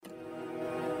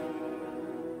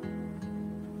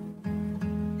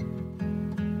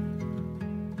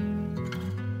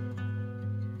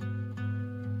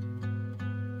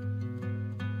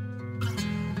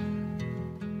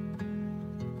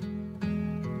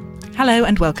Hello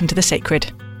and welcome to The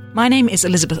Sacred. My name is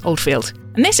Elizabeth Oldfield,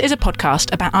 and this is a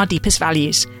podcast about our deepest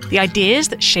values, the ideas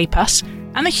that shape us,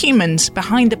 and the humans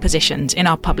behind the positions in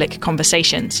our public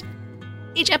conversations.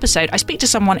 Each episode, I speak to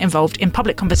someone involved in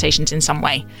public conversations in some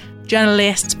way.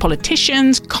 Journalists,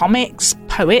 politicians, comics,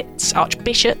 poets,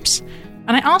 archbishops.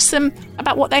 And I ask them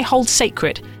about what they hold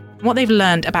sacred and what they've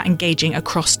learned about engaging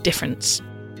across difference.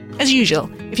 As usual,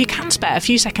 if you can spare a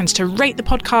few seconds to rate the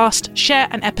podcast, share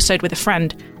an episode with a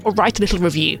friend, or write a little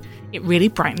review, it really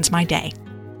brightens my day.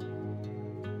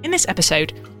 In this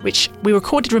episode, which we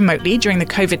recorded remotely during the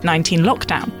COVID-19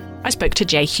 lockdown, I spoke to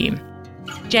Jay Hulme.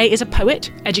 Jay is a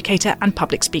poet, educator and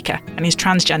public speaker, and is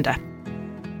transgender.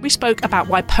 We spoke about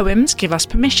why poems give us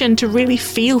permission to really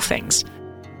feel things,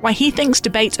 why he thinks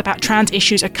debates about trans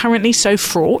issues are currently so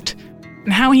fraught,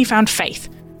 and how he found faith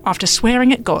after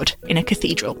swearing at God in a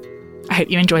cathedral. I hope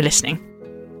you enjoy listening.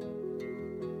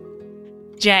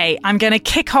 Jay, I'm going to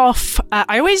kick off.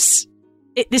 This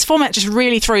format just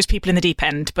really throws people in the deep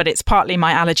end, but it's partly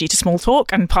my allergy to small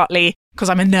talk and partly because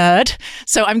I'm a nerd.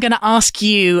 So I'm going to ask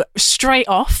you straight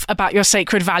off about your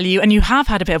sacred value, and you have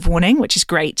had a bit of warning, which is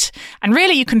great. And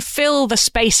really, you can fill the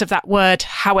space of that word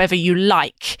however you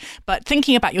like. But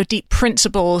thinking about your deep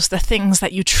principles, the things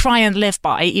that you try and live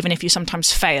by, even if you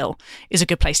sometimes fail, is a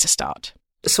good place to start.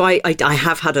 So I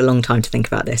have had a long time to think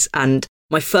about this. And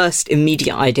my first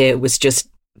immediate idea was just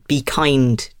be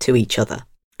kind to each other.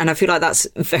 And I feel like that's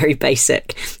very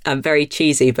basic and very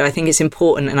cheesy, but I think it's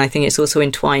important. And I think it's also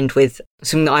entwined with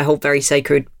something that I hold very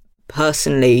sacred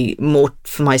personally, more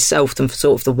for myself than for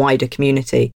sort of the wider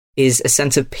community, is a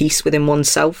sense of peace within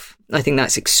oneself. I think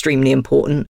that's extremely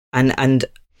important. And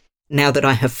now that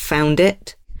I have found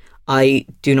it, I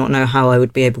do not know how I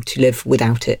would be able to live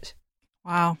without it.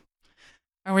 Wow.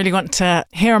 I really want to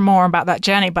hear more about that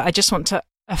journey, but I just want to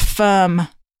affirm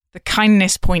the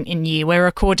kindness point in you. We're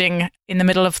recording in the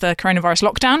middle of the coronavirus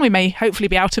lockdown. We may hopefully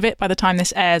be out of it by the time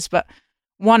this airs, but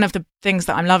one of the things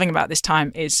that I'm loving about this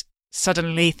time is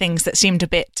suddenly things that seemed a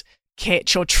bit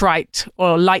kitsch or trite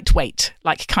or lightweight,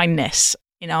 like kindness,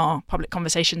 in our public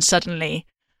conversations suddenly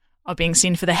are being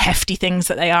seen for the hefty things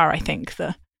that they are, I think,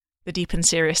 the deep and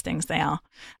serious things they are.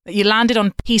 That you landed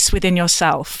on peace within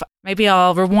yourself. Maybe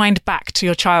I'll rewind back to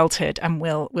your childhood and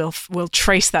we'll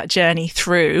trace that journey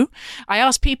through. I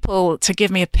asked people to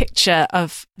give me a picture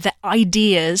of the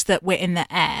ideas that were in the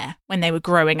air when they were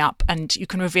growing up, and you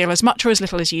can reveal as much or as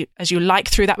little as you like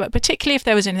through that, but particularly if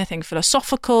there was anything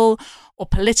philosophical or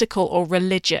political or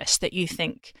religious that you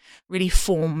think really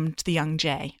formed the young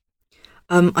Jay.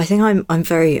 I think I'm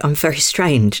very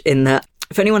strange in that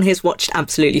if anyone here's watched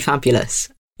Absolutely Fabulous,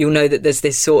 you'll know that there's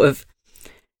this sort of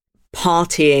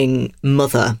partying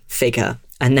mother figure,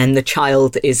 and then the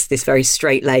child is this very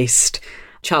straight-laced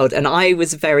child. And I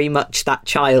was very much that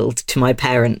child to my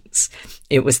parents.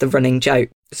 It was the running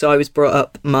joke. So I was brought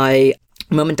up, my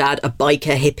mum and dad are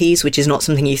biker hippies, which is not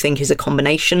something you think is a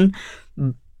combination,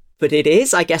 but it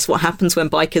is. I guess what happens when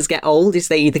bikers get old is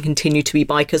they either continue to be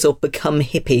bikers or become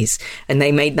hippies. And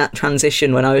they made that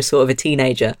transition when I was sort of a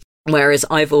teenager. Whereas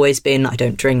I've always been, I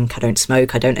don't drink, I don't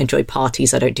smoke, I don't enjoy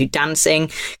parties, I don't do dancing,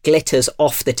 glitters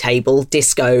off the table,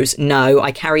 discos, no.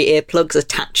 I carry earplugs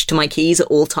attached to my keys at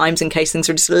all times in case things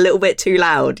are just a little bit too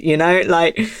loud, you know?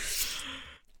 Like,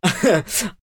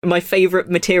 my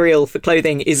favourite material for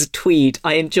clothing is tweed.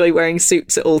 I enjoy wearing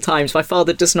suits at all times. My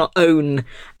father does not own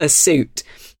a suit,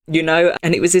 you know?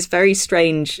 And it was this very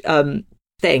strange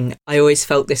thing. I always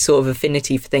felt this sort of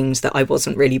affinity for things that I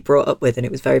wasn't really brought up with, and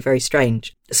it was very, very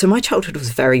strange. So my childhood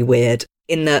was very weird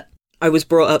in that I was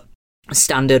brought up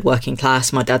standard working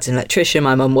class. My dad's an electrician.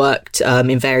 My mum worked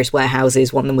in various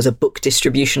warehouses. One of them was a book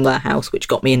distribution warehouse, which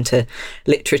got me into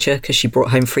literature because she brought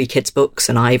home free kids' books,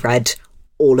 and I read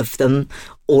all of them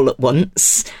all at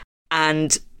once.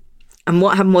 And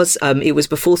what happened was it was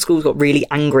before schools got really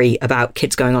angry about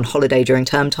kids going on holiday during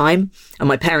term time, and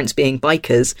my parents, being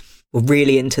bikers, were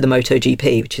really into the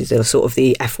MotoGP, which is a sort of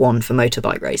the F1 for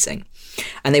motorbike racing.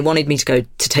 And they wanted me to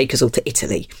take us all to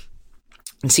Italy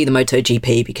and see the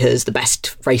MotoGP because the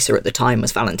best racer at the time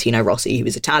was Valentino Rossi. He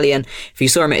was Italian. If you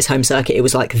saw him at his home circuit, it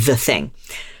was like the thing.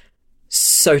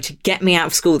 So to get me out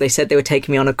of school, they said they were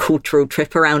taking me on a cultural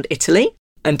trip around Italy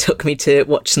and took me to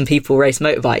watch some people race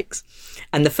motorbikes.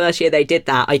 And the first year they did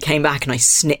that, I came back and I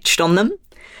snitched on them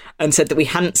and said that we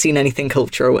hadn't seen anything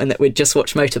cultural and that we'd just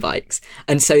watched motorbikes.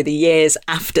 And so the years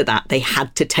after that, they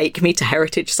had to take me to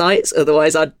heritage sites,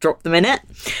 otherwise I'd drop them in it.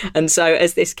 And so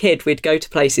as this kid, we'd go to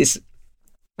places,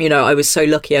 you know, I was so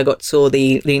lucky I got saw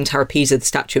the entire Pisa, the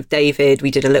Statue of David.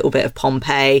 We did a little bit of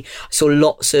Pompeii. I saw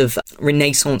lots of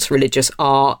Renaissance religious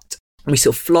art. We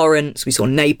saw Florence, we saw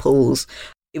Naples.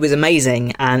 it was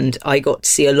amazing. And I got to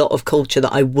see a lot of culture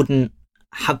that I wouldn't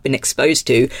have been exposed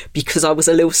to because I was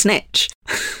a little snitch,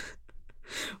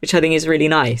 which I think is really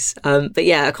nice. But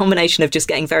yeah, a combination of just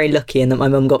getting very lucky in that my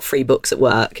mum got free books at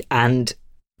work and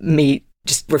me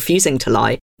just refusing to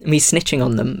lie, me snitching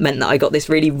on them, meant that I got this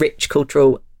really rich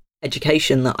cultural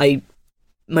education that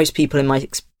most people in my,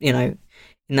 in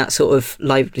that sort of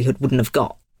livelihood wouldn't have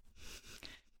got.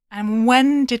 And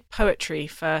when did poetry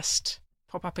first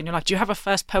pop up in your life? Do you have a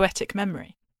first poetic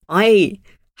memory? I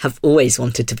have always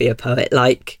wanted to be a poet.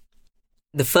 Like,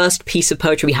 the first piece of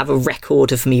poetry we have a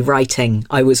record of me writing,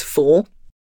 I was 4.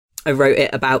 I wrote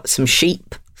it about some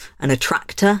sheep and a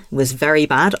tractor. It was very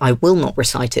bad. I will not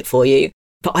recite it for you.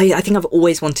 But I think I've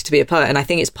always wanted to be a poet. And I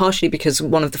think it's partially because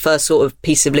one of the first sort of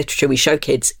pieces of literature we show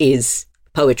kids is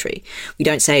poetry. We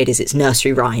don't say it is, it's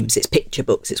nursery rhymes, it's picture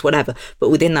books, it's whatever. But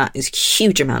within that is a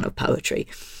huge amount of poetry.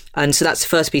 And so that's the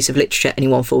first piece of literature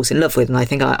anyone falls in love with. And I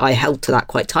think I held to that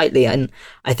quite tightly. And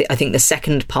I think the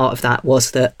second part of that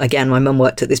was that, again, my mum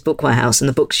worked at this book warehouse and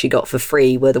the books she got for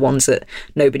free were the ones that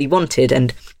nobody wanted.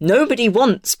 And nobody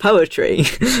wants poetry.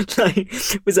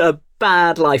 It was a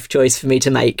bad life choice for me to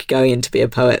make, going in to be a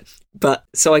poet. But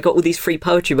so I got all these free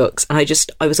poetry books and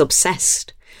I was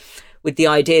obsessed with the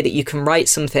idea that you can write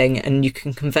something and you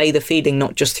can convey the feeling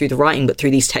not just through the writing, but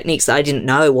through these techniques that I didn't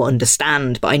know or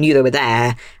understand, but I knew they were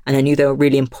there and I knew they were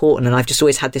really important. And I've just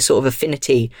always had this sort of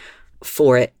affinity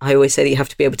for it. I always say that you have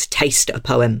to be able to taste a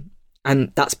poem.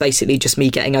 And that's basically just me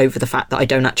getting over the fact that I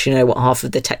don't actually know what half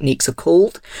of the techniques are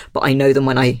called, but I know them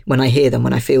when I hear them,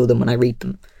 when I feel them, when I read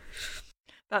them.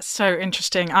 That's so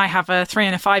interesting. I have a 3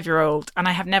 and a 5-year-old and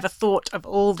I have never thought of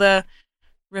all the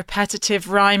repetitive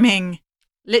rhyming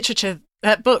literature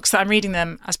books that I'm reading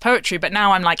them as poetry, but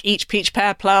now I'm like Each Peach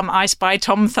Pear Plum, I Spy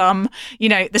Tom Thumb,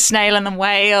 The Snail and the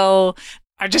Whale.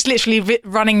 I'm just literally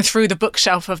running through the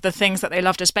bookshelf of the things that they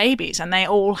loved as babies, and they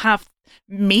all have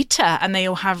meter and they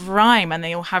all have rhyme and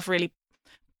they all have really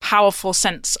powerful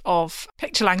sense of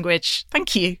picture language.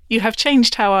 Thank you. You have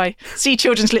changed how I see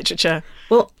children's literature.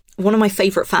 Well, one of my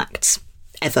favourite facts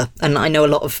ever, and I know a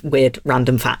lot of weird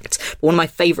random facts, but one of my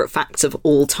favourite facts of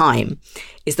all time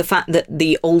is the fact that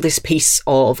the oldest piece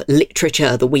of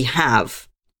literature that we have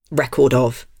record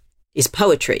of is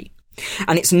poetry.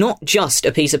 And it's not just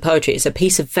a piece of poetry, it's a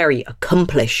piece of very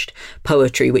accomplished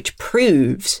poetry, which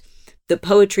proves that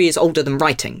poetry is older than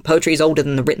writing. Poetry is older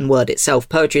than the written word itself.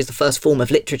 Poetry is the first form of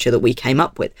literature that we came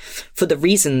up with for the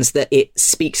reasons that it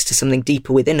speaks to something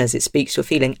deeper within us. It speaks to a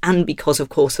feeling, and because, of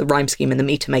course, the rhyme scheme and the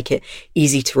meter make it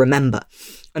easy to remember.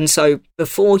 And so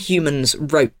before humans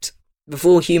wrote,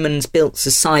 before humans built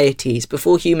societies,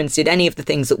 before humans did any of the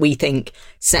things that we think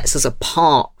sets us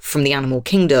apart from the animal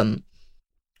kingdom,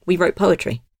 we wrote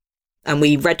poetry. And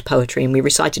we read poetry and we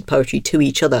recited poetry to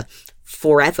each other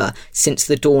forever since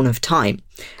the dawn of time.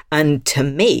 And to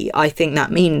me, I think that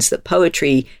means that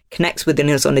poetry connects within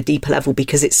us on a deeper level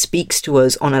because it speaks to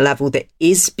us on a level that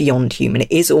is beyond human.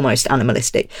 It is almost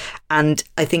animalistic. And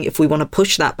I think if we want to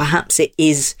push that, perhaps it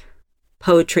is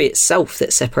poetry itself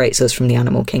that separates us from the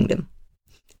animal kingdom,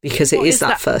 because it is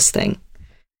that first thing.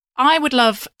 I would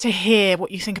love to hear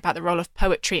what you think about the role of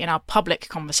poetry in our public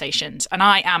conversations. And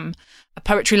I am a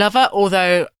poetry lover,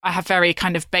 although I have very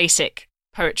kind of basic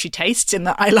poetry tastes in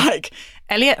that I like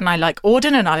Eliot and I like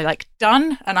Auden and I like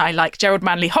Donne and I like Gerald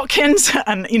Manley Hopkins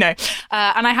and and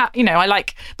I have I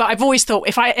like, but I've always thought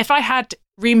if I had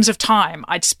reams of time,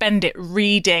 I'd spend it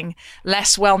reading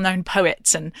less well-known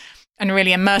poets and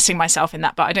really immersing myself in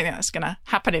that, but I don't think that's going to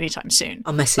happen anytime soon.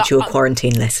 I'll message you a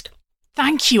quarantine list.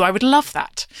 Thank you, I would love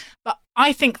that. But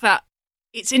I think that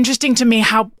it's interesting to me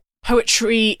how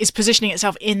poetry is positioning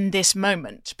itself in this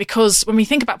moment, because when we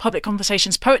think about public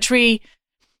conversations, poetry,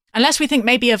 unless we think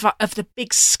maybe of the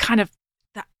big kind of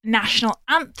that national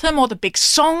anthem or the big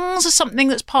songs or something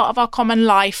that's part of our common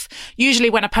life, usually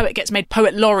when a poet gets made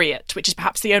poet laureate, which is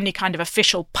perhaps the only kind of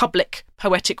official public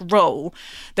poetic role,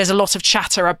 there's a lot of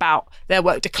chatter about their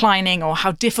work declining or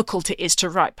how difficult it is to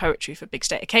write poetry for big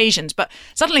state occasions. But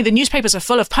suddenly the newspapers are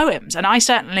full of poems, and I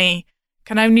certainly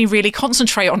can only really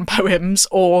concentrate on poems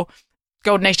or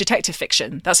Golden Age detective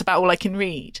fiction. That's about all I can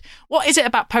read. What is it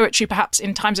about poetry, perhaps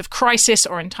in times of crisis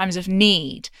or in times of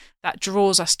need, that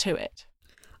draws us to it?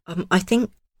 I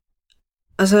think,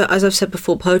 as I've said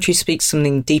before, poetry speaks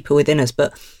something deeper within us,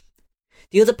 but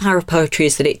the other power of poetry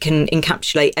is that it can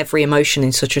encapsulate every emotion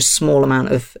in such a small amount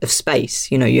of space.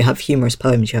 You have humorous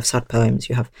poems, you have sad poems,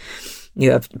 you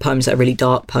have poems that are really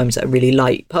dark, poems that are really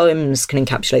light. Poems can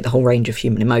encapsulate the whole range of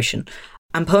human emotion.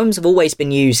 And poems have always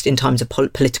been used in times of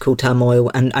political turmoil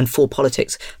and for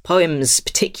politics. Poems,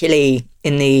 particularly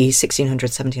in the 1600s,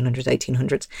 1700s,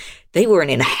 1800s, they were an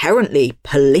inherently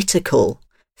political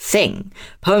thing.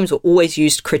 Poems were always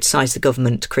used to criticise the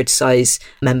government, to criticise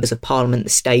members of parliament, the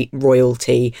state,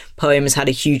 royalty. Poems had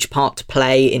a huge part to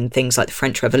play in things like the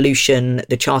French Revolution,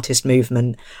 the Chartist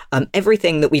movement.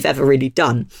 Everything that we've ever really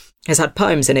done has had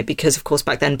poems in it because, of course,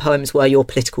 back then poems were your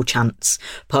political chants.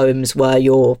 Poems were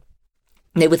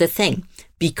they were the thing,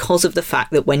 because of the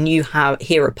fact that when you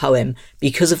hear a poem,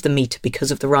 because of the metre, because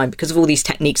of the rhyme, because of all these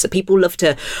techniques that people love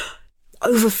to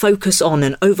over-focus on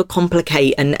and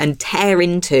overcomplicate and tear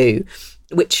into,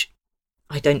 which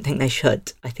I don't think they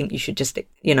should. I think you should just,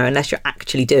 unless you're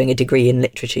actually doing a degree in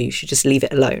literature, you should just leave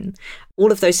it alone.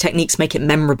 All of those techniques make it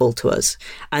memorable to us.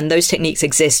 And those techniques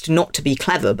exist not to be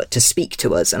clever, but to speak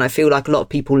to us. And I feel like a lot of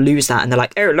people lose that and they're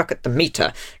like, oh, look at the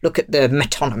metre, look at the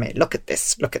metonymy, look at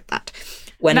this, look at that.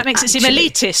 When that makes it seem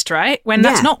elitist, right? When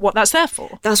that's not what that's there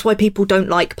for. That's why people don't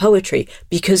like poetry,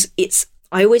 because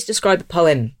I always describe a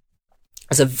poem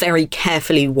as a very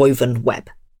carefully woven web.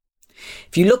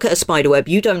 If you look at a spider web,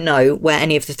 you don't know where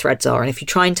any of the threads are. And if you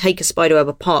try and take a spider web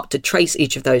apart to trace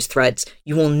each of those threads,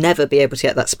 you will never be able to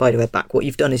get that spider web back. What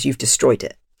you've done is you've destroyed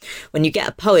it. When you get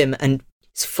a poem, and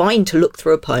it's fine to look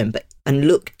through a poem and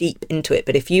look deep into it,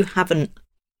 but if you haven't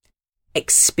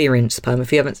experienced the poem,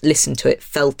 if you haven't listened to it,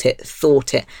 felt it,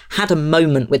 thought it, had a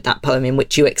moment with that poem in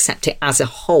which you accept it as a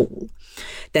whole,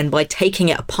 then by taking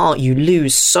it apart, you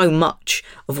lose so much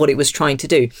of what it was trying to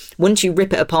do. Once you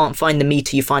rip it apart and find the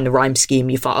meter, you find the rhyme scheme,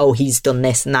 you find, oh, he's done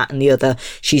this and that and the other,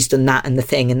 she's done that and the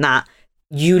thing and that,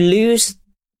 you lose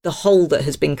the whole that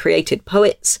has been created.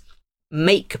 Poets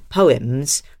make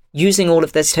poems using all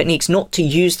of those techniques, not to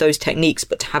use those techniques,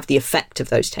 but to have the effect of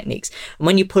those techniques. And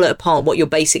when you pull it apart, what you're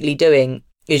basically doing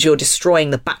is you're destroying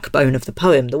the backbone of the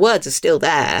poem. The words are still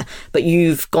there, but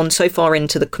you've gone so far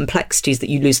into the complexities that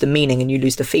you lose the meaning and you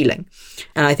lose the feeling.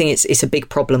 And I think it's a big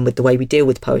problem with the way we deal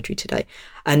with poetry today.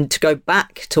 And to go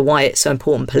back to why it's so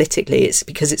important politically, it's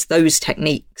because it's those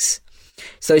techniques.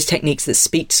 It's those techniques that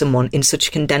speak to someone in such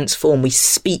a condensed form. We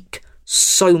speak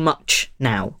so much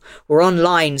now. We're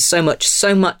online so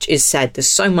much is said. There's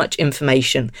so much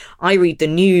information. I read the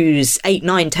news 8,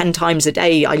 9, 10 times a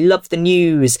day. I love the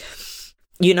news.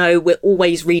 We're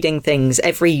always reading things.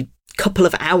 Every couple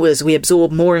of hours we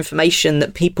absorb more information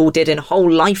that people did in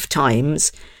whole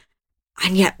lifetimes,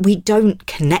 and yet we don't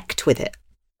connect with it.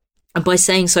 And by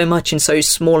saying so much in so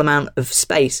small amount of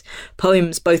space,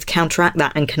 poems both counteract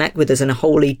that and connect with us in a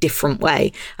wholly different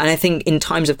way. And I think in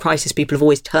times of crisis, people have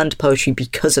always turned to poetry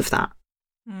because of that.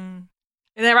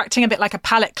 They're acting a bit like a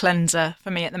palate cleanser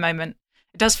for me at the moment.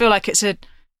 It does feel like it's a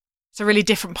really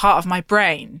different part of my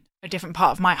brain, a different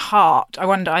part of my heart. I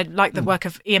like the work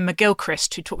of Ian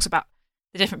McGilchrist, who talks about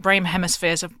the different brain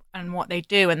hemispheres and what they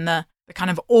do, and the kind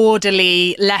of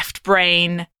orderly left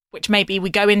brain, which maybe we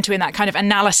go into in that kind of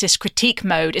analysis critique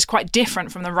mode, is quite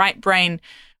different from the right brain,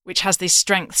 which has these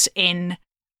strengths in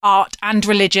art and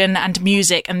religion and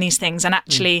music and these things. And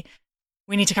actually,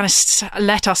 we need to kind of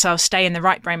let ourselves stay in the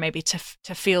right brain maybe to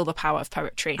feel the power of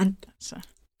poetry. And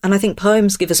I think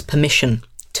poems give us permission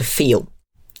to feel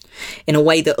in a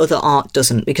way that other art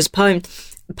doesn't, because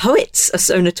poets are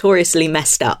so notoriously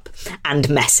messed up and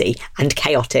messy and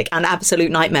chaotic and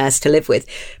absolute nightmares to live with,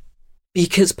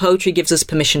 because poetry gives us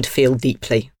permission to feel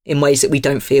deeply in ways that we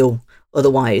don't feel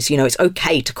otherwise. It's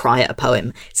okay to cry at a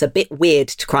poem. It's a bit weird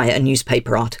to cry at a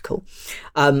newspaper article.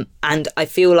 And I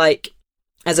feel like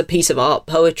as a piece of art,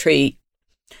 poetry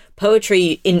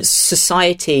in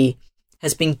society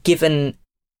has been given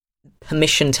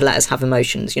permission to let us have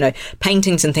emotions.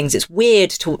 Paintings and things, it's weird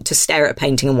to stare at a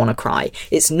painting and want to cry.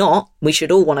 It's not. We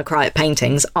should all want to cry at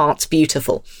paintings. Art's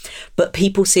beautiful. But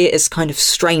people see it as kind of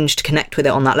strange to connect with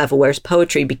it on that level, whereas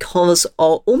poetry,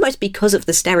 almost because of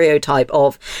the stereotype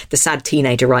of the sad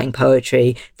teenager writing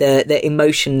poetry, the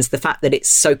emotions, the fact that it's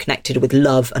so connected with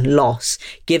love and loss,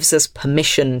 gives us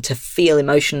permission to feel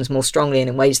emotions more strongly and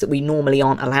in ways that we normally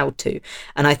aren't allowed to.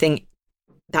 And I think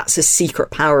that's a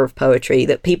secret power of poetry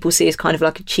that people see as kind of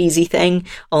like a cheesy thing.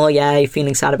 Oh yeah, you're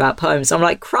feeling sad about poems. I'm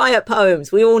like, cry at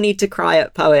poems. We all need to cry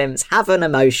at poems. Have an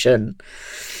emotion.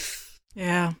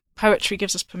 Yeah, poetry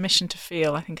gives us permission to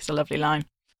feel, I think is a lovely line.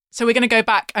 So we're going to go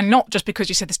back, and not just because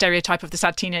you said the stereotype of the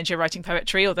sad teenager writing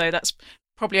poetry, although that's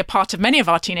probably a part of many of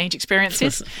our teenage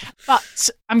experiences. But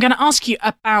I'm going to ask you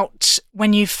about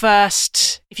when you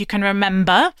first, if you can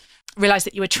remember, realised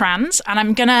that you were trans. And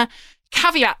I'm going to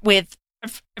caveat with, in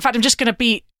fact, I'm just going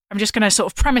to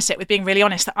sort of premise it with being really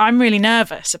honest, that I'm really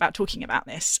nervous about talking about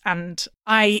this. And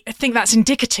I think that's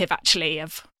indicative, actually,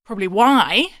 of probably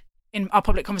why in our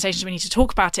public conversations, we need to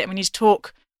talk about it, and we need to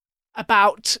talk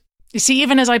about. You see,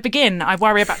 even as I begin, I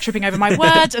worry about tripping over my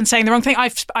words and saying the wrong thing.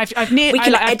 We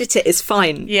can edit it. It's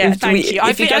fine. Yeah, thank you.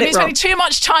 I've been spending too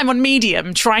much time on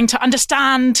Medium trying to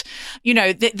understand,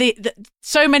 the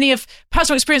so many of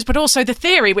personal experience, but also the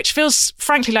theory, which feels,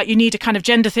 frankly, like you need a kind of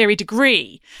gender theory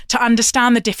degree to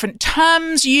understand the different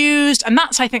terms used. And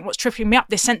that's, I think, what's tripping me up,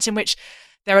 this sense in which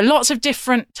there are lots of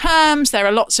different terms, there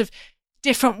are lots of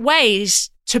different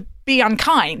ways to be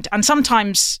unkind, and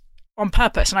sometimes on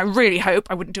purpose, and I really hope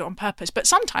I wouldn't do it on purpose, but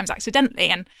sometimes accidentally.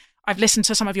 And I've listened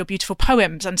to some of your beautiful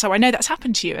poems, and so I know that's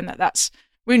happened to you and that's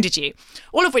wounded you.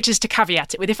 All of which is to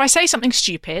caveat it with, if I say something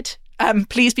stupid,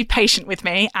 please be patient with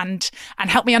me and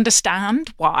help me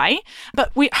understand why.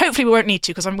 But hopefully we won't need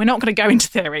to, because we're not going to go into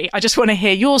theory. I just want to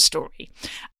hear your story.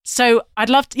 So I'd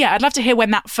love to hear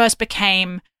when that first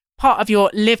became part of your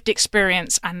lived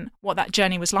experience and what that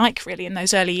journey was like, really, in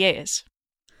those early years.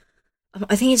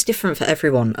 I think it's different for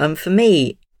everyone. For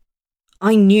me,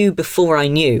 I knew before I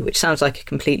knew, which sounds like a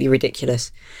completely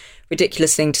ridiculous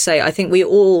thing to say. I think we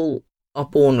all are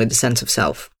born with a sense of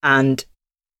self, and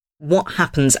what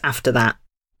happens after that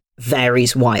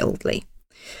varies wildly.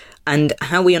 And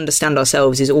how we understand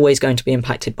ourselves is always going to be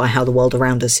impacted by how the world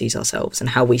around us sees ourselves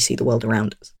and how we see the world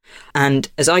around us. And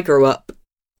as I grew up,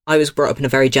 I was brought up in a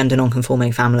very gender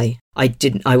non-conforming family.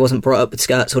 I wasn't brought up with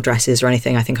skirts or dresses or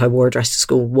anything. I think I wore a dress to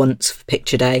school once for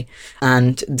picture day.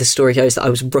 And the story goes that I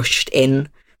was rushed in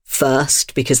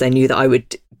first because they knew that I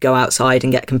would go outside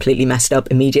and get completely messed up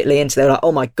immediately. And so they were like,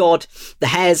 oh my God, the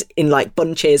hair's in like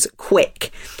bunches,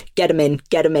 quick, get them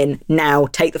in now,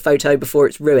 take the photo before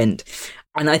it's ruined.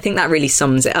 And I think that really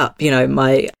sums it up.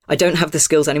 I don't have the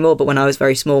skills anymore, but when I was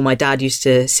very small, my dad used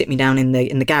to sit me down in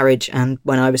the garage. And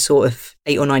when I was sort of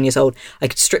 8 or 9 years old, I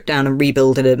could strip down and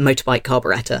rebuild a motorbike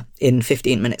carburetor in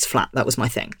 15 minutes flat. That was my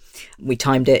thing. We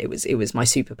timed it. It was my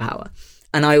superpower.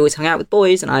 And I always hung out with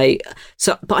boys, but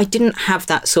I didn't have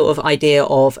that sort of idea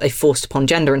of a forced upon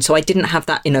gender. And so I didn't have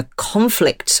that inner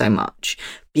conflict so much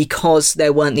because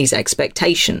there weren't these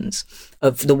expectations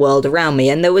of the world around me.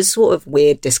 And there was sort of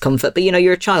weird discomfort, but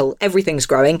you're a child, everything's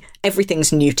growing,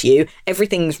 everything's new to you,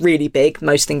 everything's really big.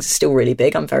 Most things are still really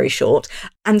big. I'm very short.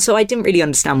 And so I didn't really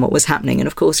understand what was happening. And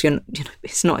of course,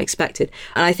 it's not expected.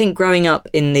 And I think growing up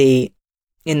in the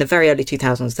very early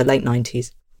 2000s, the late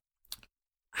 90s,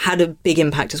 had a big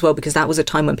impact as well, because that was a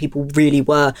time when people really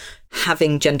were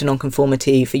having gender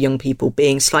nonconformity for young people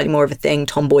being slightly more of a thing.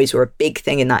 Tomboys were a big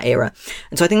thing in that era.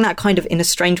 And so I think that kind of, in a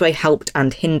strange way, helped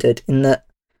and hindered, in that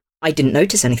I didn't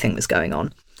notice anything was going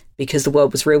on because the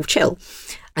world was real chill.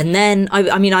 And then,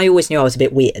 I always knew I was a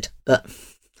bit weird, but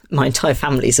my entire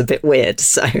family's a bit weird.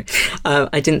 So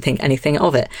I didn't think anything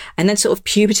of it. And then sort of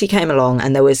puberty came along,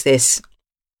 and there was this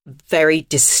very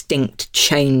distinct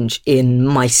change in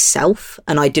myself,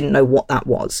 and I didn't know what that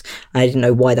was. I didn't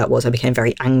know why that was. I became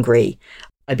very angry.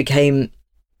 I became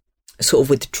sort of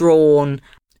withdrawn,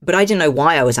 but I didn't know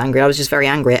why I was angry. I was just very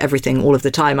angry at everything all of the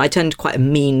time. I turned quite a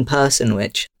mean person,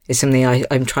 which is something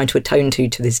I'm trying to atone to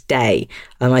this day.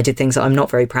 I did things that I'm not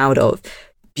very proud of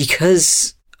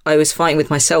because I was fighting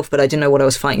with myself, but I didn't know what I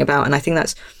was fighting about. And I think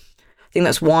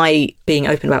that's why being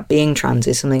open about being trans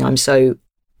is something I'm so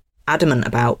adamant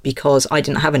about, because I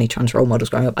didn't have any trans role models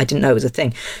growing up. I didn't know it was a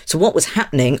thing. So what was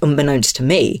happening, unbeknownst to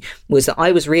me, was that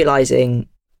I was realizing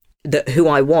that who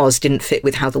I was didn't fit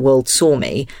with how the world saw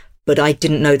me, but I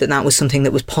didn't know that that was something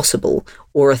that was possible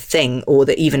or a thing or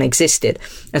that even existed.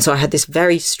 And so I had this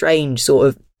very strange sort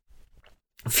of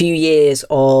few years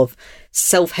of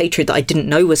self-hatred that I didn't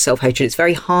know was self-hatred. It's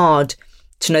very hard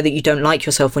to know that you don't like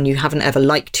yourself when you haven't ever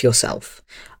liked yourself.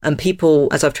 And people,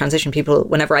 as I've transitioned,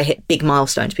 whenever I hit big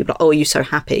milestones, people are like, oh, are you so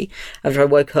happy? After I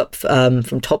woke up from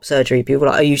top surgery, people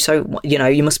are like, are you so,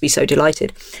 you must be so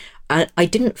delighted. And I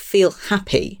didn't feel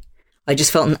happy. I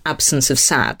just felt an absence of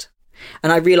sad.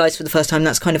 And I realised for the first time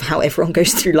that's kind of how everyone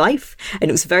goes through life.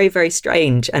 And it was very, very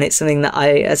strange. And it's something that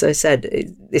as I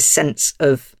said, this sense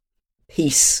of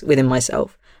peace within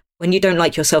myself. When you don't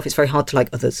like yourself, it's very hard to like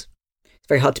others. It's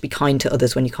very hard to be kind to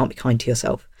others when you can't be kind to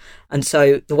yourself. And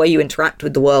so the way you interact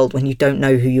with the world when you don't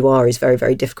know who you are is very,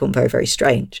 very difficult and very, very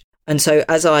strange. And so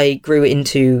as I grew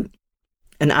into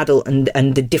an adult and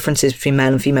the differences between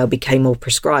male and female became more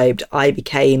prescribed, I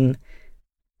became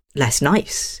less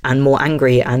nice and more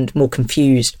angry and more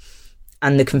confused.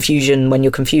 And the confusion, when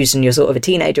you're confused and you're sort of a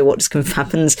teenager, what just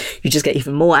happens? You just get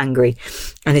even more angry.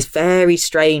 And this very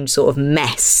strange sort of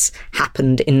mess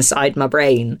happened inside my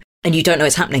brain. And you don't know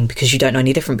it's happening because you don't know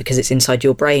any different, because it's inside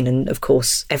your brain. And of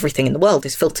course, everything in the world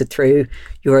is filtered through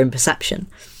your own perception.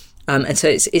 And so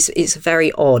it's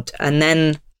very odd. And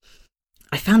then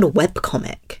I found a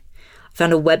webcomic. I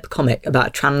found a webcomic about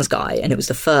a trans guy, and it was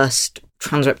the first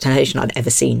trans representation I'd ever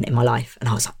seen in my life. And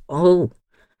I was like,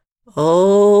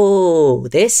 oh,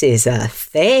 this is a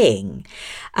thing.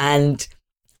 And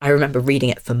I remember reading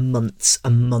it for months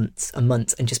and months and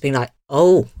months and just being like,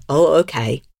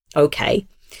 okay.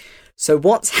 So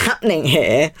what's happening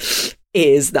here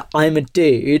is that I'm a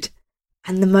dude.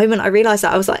 And the moment I realised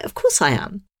that, I was like, of course I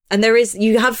am. And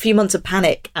you have a few months of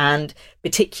panic, and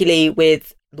particularly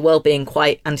with the world being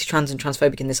quite anti-trans and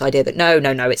transphobic in this idea that no,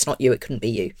 it's not you, it couldn't be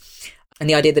you. And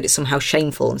the idea that it's somehow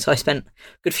shameful. And so I spent a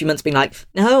good few months being like,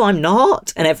 no, I'm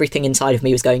not. And everything inside of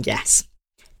me was going,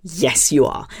 yes, you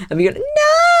are. And we go,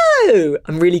 no,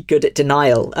 I'm really good at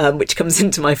denial, which comes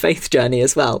into my faith journey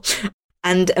as well.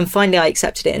 And finally I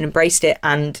accepted it and embraced it.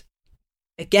 And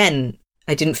again,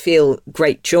 I didn't feel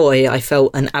great joy. I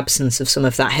felt an absence of some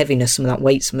of that heaviness, some of that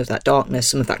weight, some of that darkness,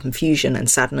 some of that confusion and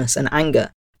sadness and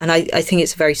anger. And I think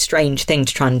it's a very strange thing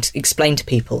to try and explain to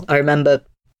people. I remember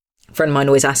a friend of mine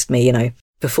always asked me,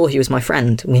 before he was my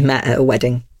friend, we met at a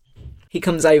wedding. He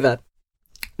comes over,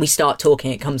 we start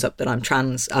talking, it comes up that I'm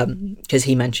trans, because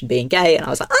he mentioned being gay, and I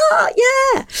was like,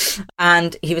 yeah.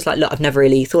 And he was like, look, I've never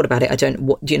really thought about it. I don't,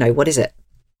 what is it?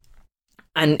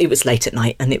 And it was late at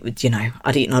night, and it was,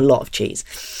 I'd eaten a lot of cheese.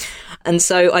 And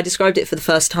so I described it for the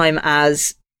first time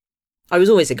as I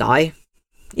was always a guy,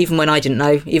 even when I didn't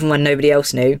know, even when nobody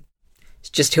else knew. It's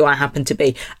just who I happened to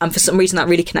be. And for some reason that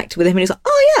really connected with him. And he was like,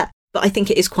 oh yeah. But I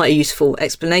think it is quite a useful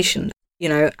explanation.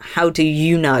 How do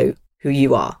you know who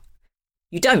you are?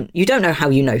 You don't know how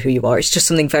you know who you are. It's just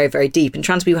something very, very deep. And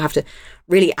trans people have to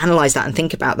really analyse that and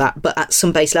think about that. But at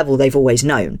some base level, they've always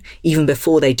known, even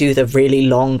before they do the really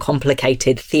long,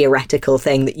 complicated, theoretical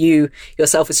thing that you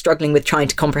yourself are struggling with trying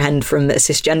to comprehend from the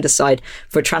cisgender side.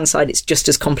 For a trans side, it's just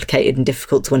as complicated and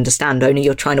difficult to understand. Only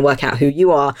you're trying to work out who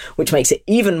you are, which makes it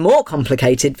even more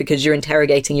complicated because you're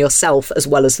interrogating yourself as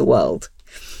well as the world.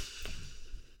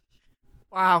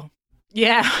 Wow.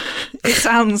 Yeah.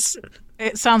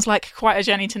 It sounds like quite a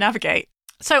journey to navigate.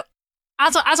 So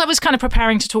as I was kind of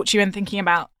preparing to talk to you and thinking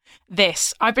about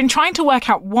this, I've been trying to work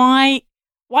out why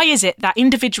is it that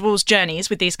individuals' journeys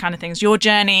with these kind of things, your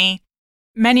journey,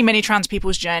 many trans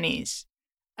people's journeys,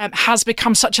 has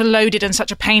become such a loaded and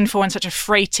such a painful and such a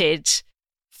freighted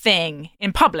thing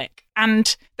in public.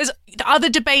 And there's other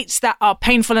debates that are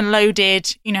painful and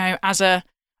loaded, as a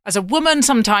woman,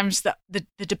 sometimes the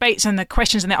debates and the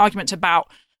questions and the arguments about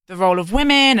the role of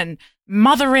women and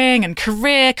mothering and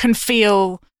career can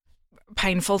feel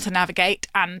painful to navigate,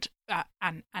 and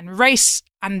race,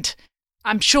 and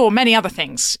I'm sure many other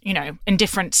things, in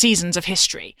different seasons of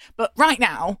history. But right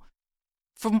now,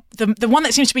 from the one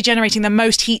that seems to be generating the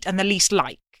most heat and the least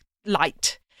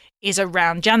light is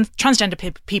around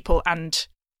transgender people and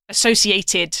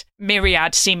associated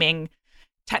myriad seeming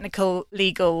technical,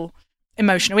 legal,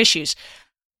 emotional issues.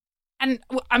 And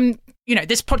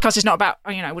this podcast is not about,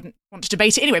 I wouldn't want to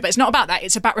debate it anyway, but it's not about that.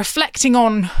 It's about reflecting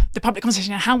on the public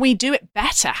conversation and how we do it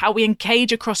better, how we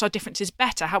engage across our differences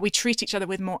better, how we treat each other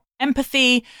with more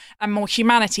empathy and more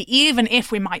humanity, even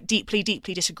if we might deeply,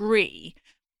 deeply disagree.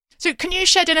 So can you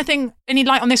shed any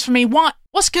light on this for me?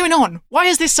 What's going on? Why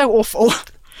is this so awful?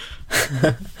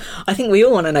 I think we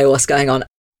all want to know what's going on.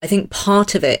 I think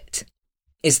part of it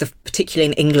is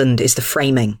particularly in England, is the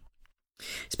framing.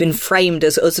 It's been framed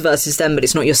as us versus them, but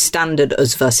it's not your standard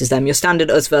us versus them. Your standard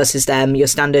us versus them, your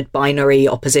standard binary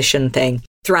opposition thing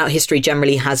throughout history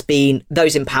generally has been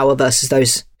those in power versus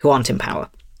those who aren't in power.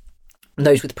 And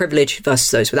those with privilege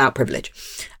versus those without privilege.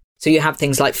 So you have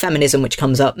things like feminism, which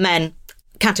comes up. Men,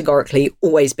 categorically,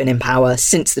 always been in power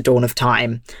since the dawn of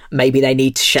time. Maybe they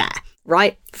need to share,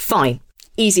 right? Fine.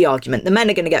 Easy argument. The men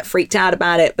are going to get freaked out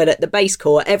about it, but at the base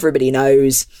core, everybody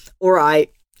knows, all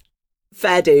right,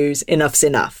 fair dues, enough's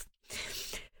enough.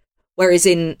 Whereas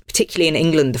particularly in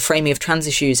England, the framing of trans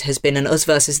issues has been an us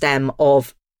versus them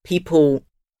of people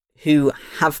who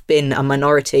have been a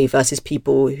minority versus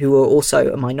people who are also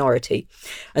a minority.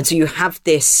 And so you have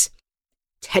this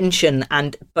tension,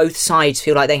 and both sides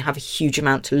feel like they have a huge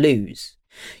amount to lose.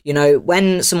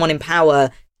 When someone in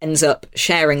power ends up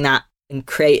sharing that and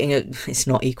creating it's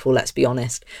not equal, let's be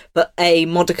honest, but a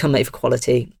modicum of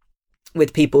equality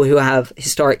with people who have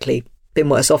historically been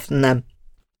worse off than them,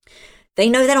 they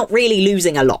know they're not really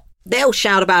losing a lot. They'll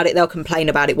shout about it, they'll complain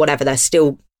about it, whatever.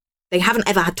 They haven't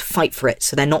ever had to fight for it,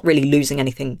 so they're not really losing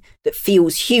anything that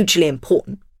feels hugely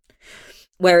important.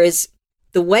 Whereas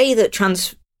the way that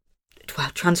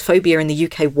transphobia in the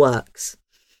UK works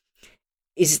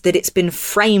is that it's been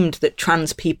framed that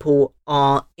trans people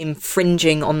are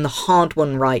infringing on the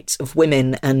hard-won rights of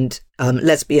women and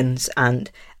lesbians and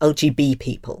LGBT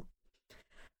people,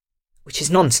 which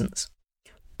is nonsense.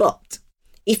 But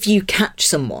if you catch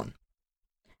someone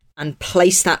and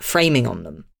place that framing on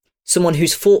them, someone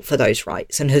who's fought for those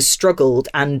rights and has struggled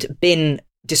and been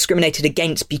discriminated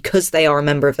against because they are a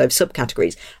member of those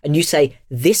subcategories, and you say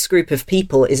this group of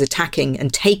people is attacking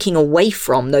and taking away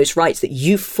from those rights that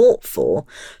you fought for,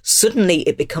 suddenly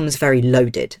it becomes very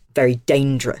loaded, very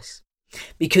dangerous,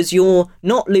 because you're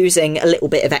not losing a little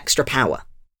bit of extra power.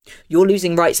 You're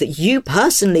losing rights that you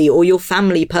personally or your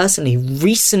family personally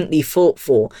recently fought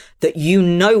for, that you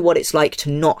know what it's like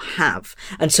to not have.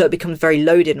 And so it becomes very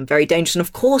loaded and very dangerous. And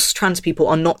of course, trans people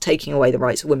are not taking away the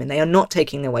rights of women. They are not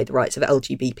taking away the rights of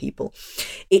LGBT people.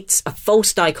 It's a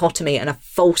false dichotomy and a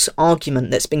false argument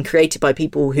that's been created by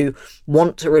people who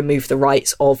want to remove the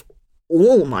rights of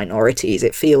all minorities,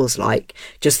 it feels like.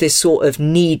 Just this sort of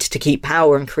need to keep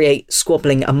power and create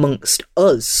squabbling amongst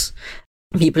us,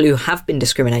 people who have been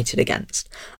discriminated against.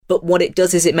 But what it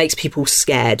does is it makes people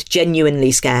scared,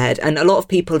 genuinely scared. And a lot of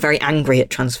people are very angry at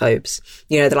transphobes.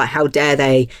 You know, they're like, how dare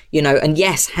they? You know, and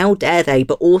yes, how dare they?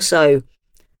 But also,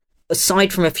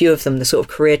 aside from a few of them, the sort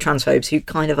of career transphobes who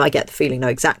kind of, I get the feeling, know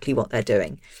exactly what they're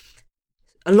doing,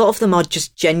 a lot of them are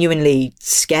just genuinely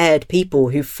scared people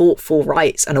who fought for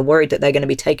rights and are worried that they're going to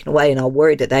be taken away and are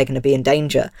worried that they're going to be in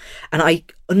danger. And I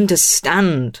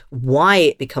understand why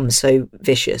it becomes so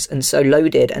vicious and so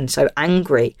loaded and so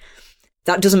angry.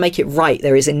 That doesn't make it right.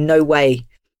 There is in no way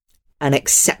an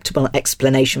acceptable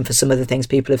explanation for some of the things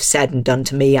people have said and done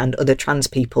to me and other trans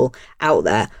people out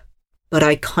there. But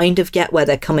I kind of get where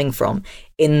they're coming from,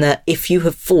 in that if you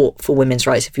have fought for women's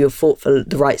rights, if you have fought for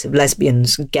the rights of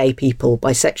lesbians, gay people,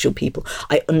 bisexual people,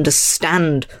 I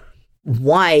understand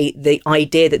why the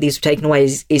idea that these are taken away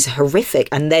is horrific,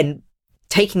 and then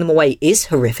taking them away is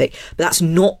horrific. But that's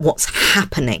not what's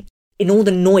happening. In all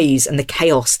the noise and the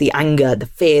chaos, the anger, the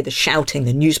fear, the shouting,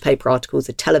 the newspaper articles,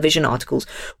 the television articles,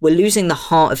 we're losing the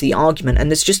heart of the argument.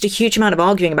 And there's just a huge amount of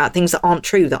arguing about things that aren't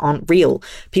true, that aren't real.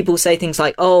 People say things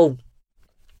like, oh,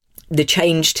 the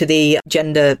change to the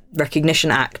Gender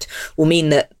Recognition Act will mean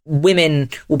that women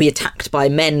will be attacked by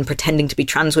men pretending to be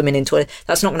trans women in toilets.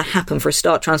 That's not going to happen. For a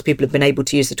start, trans people have been able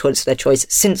to use the toilets of their choice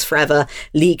since forever,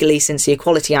 legally, since the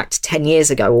Equality Act 10 years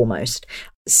ago almost.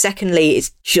 Secondly, it's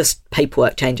just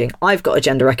paperwork changing. I've got a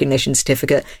gender recognition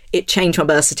certificate. It changed my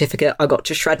birth certificate. I got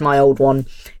to shred my old one.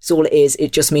 It's all it is.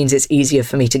 It just means it's easier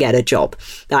for me to get a job.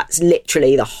 That's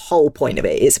literally the whole point of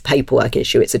it. It's a paperwork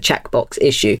issue. It's a checkbox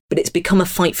issue. But it's become a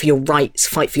fight for your rights,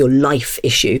 fight for your life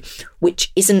issue,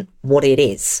 which isn't what it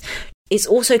is. It's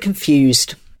also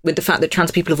confused with the fact that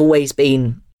trans people have always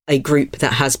been a group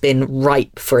that has been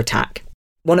ripe for attack.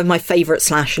 One of my favourite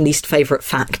 / least favourite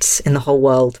facts in the whole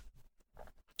world,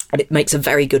 and it makes a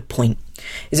very good point,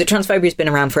 is that transphobia has been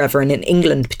around forever, and in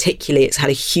England particularly it's had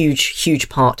a huge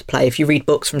part to play. If you read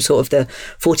books from sort of the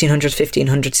 1400s,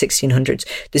 1500s, 1600s,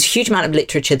 there's a huge amount of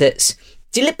literature that's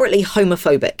deliberately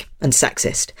homophobic and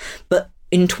sexist, but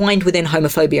entwined within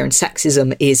homophobia and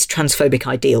sexism is transphobic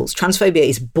ideals. Transphobia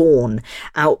is born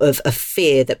out of a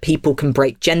fear that people can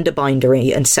break gender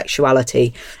binary and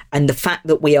sexuality, and the fact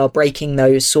that we are breaking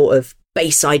those sort of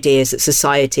base ideas that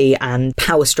society and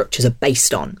power structures are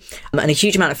based on. And a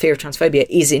huge amount of fear of transphobia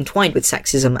is entwined with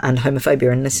sexism and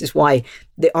homophobia, and this is why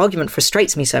the argument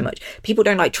frustrates me so much. People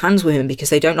don't like trans women because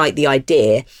they don't like the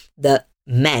idea that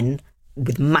men,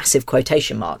 with massive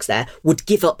quotation marks there, would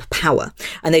give up power.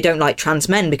 And they don't like trans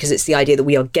men because it's the idea that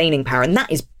we are gaining power, and that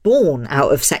is born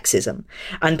out of sexism.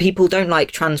 And people don't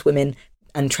like trans women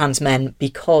and trans men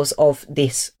because of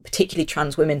this, particularly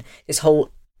trans women, this whole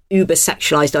uber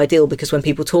sexualized ideal, because when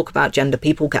people talk about gender,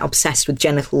 people get obsessed with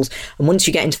genitals, and once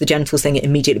you get into the genitals thing, it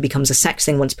immediately becomes a sex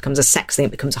thing. Once it becomes a sex thing,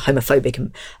 it becomes a homophobic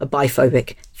and a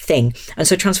biphobic thing. And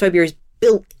so transphobia is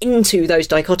built into those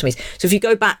dichotomies. So if you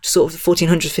go back to sort of the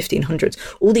 1400s, 1500s,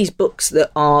 all these books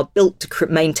that are built to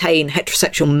maintain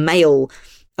heterosexual male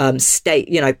state,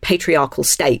 you know, patriarchal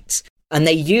states, and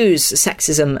they use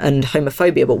sexism and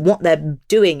homophobia, but what they're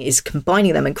doing is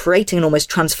combining them and creating an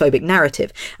almost transphobic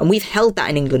narrative. And we've held that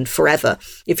in England forever.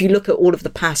 If you look at all of the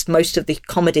past, most of the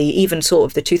comedy, even sort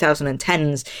of the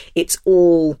 2010s, it's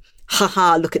all,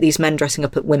 haha, look at these men dressing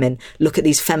up at women, look at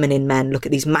these feminine men, look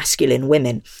at these masculine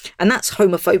women. And that's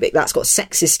homophobic, that's got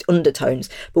sexist undertones.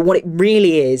 But what it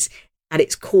really is, at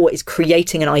its core, is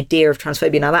creating an idea of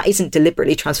transphobia. Now, that isn't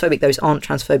deliberately transphobic. Those aren't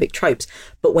transphobic tropes.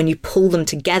 But when you pull them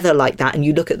together like that and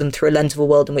you look at them through a lens of a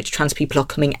world in which trans people are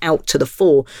coming out to the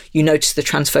fore, you notice the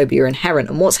transphobia inherent.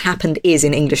 And what's happened is,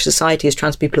 in English society, is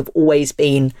trans people have always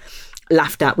been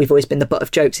laughed at. We've always been the butt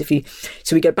of jokes.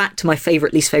 So we go back to my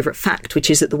least favourite fact, which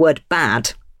is that the word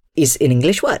bad is an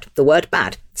English word, the word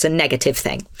bad. It's a negative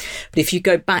thing. But if you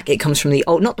go back, it comes from the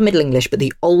old, not the Middle English, but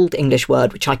the Old English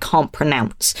word, which I can't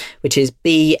pronounce, which is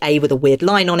B-A with a weird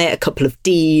line on it, a couple of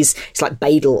D's. It's like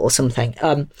Badel or something.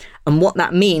 And what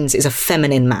that means is a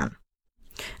feminine man.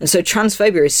 And so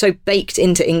transphobia is so baked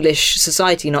into English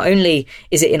society. Not only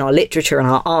is it in our literature and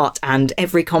our art and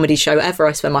every comedy show ever,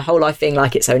 I spend my whole life being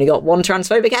like, it's only got one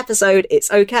transphobic episode,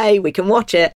 it's okay, we can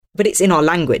watch it. But it's in our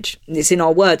language. It's in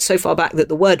our words so far back that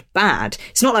the word bad,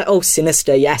 it's not like, oh,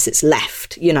 sinister, yes, it's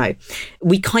left, you know.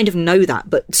 We kind of know that,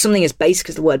 but something as basic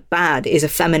as the word bad is a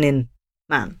feminine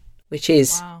man, which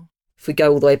is, wow, if we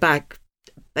go all the way back,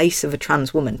 base of a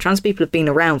trans woman. Trans people have been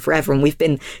around forever and we've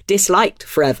been disliked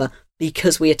forever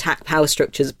because we attack power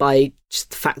structures by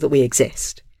just the fact that we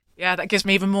exist. Yeah, that gives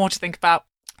me even more to think about.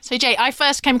 So, Jay, I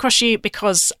first came across you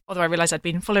because, although I realised I'd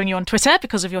been following you on Twitter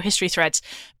because of your history threads,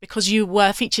 because you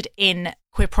were featured in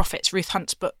Queer Prophets, Ruth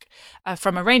Hunt's book,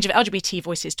 from a range of LGBT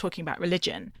voices talking about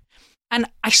religion. And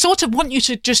I sort of want you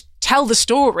to just tell the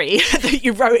story that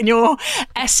you wrote in your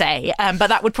essay, but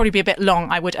that would probably be a bit long.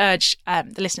 I would urge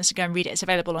the listeners to go and read it. It's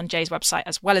available on Jay's website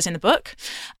as well as in the book.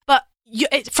 But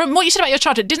from what you said about your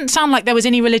childhood, it didn't sound like there was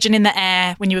any religion in the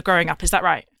air when you were growing up. Is that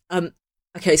right?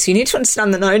 Okay, so you need to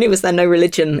understand that not only was there no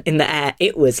religion in the air,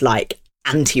 it was like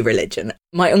anti-religion.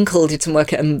 My uncle did some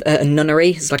work at a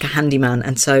nunnery as like a handyman,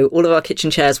 and so all of our kitchen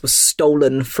chairs were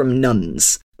stolen from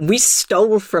nuns. We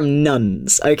stole from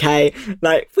nuns, okay?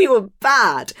 Like, we were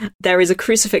bad. There is a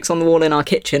crucifix on the wall in our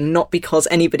kitchen, not because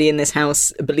anybody in this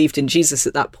house believed in Jesus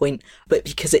at that point, but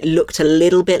because it looked a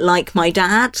little bit like my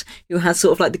dad, who has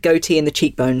sort of like the goatee and the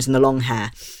cheekbones and the long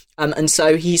hair. And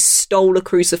so he stole a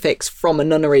crucifix from a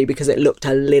nunnery because it looked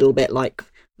a little bit like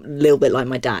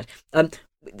my dad.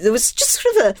 There was just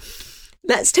sort of a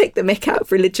let's take the mick out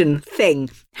of religion thing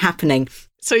happening.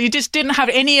 So you just didn't have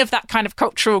any of that kind of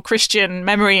cultural Christian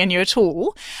memory in you at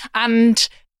all.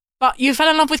 But you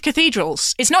fell in love with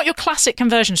cathedrals. It's not your classic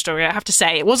conversion story, I have to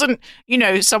say. It wasn't,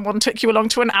 someone took you along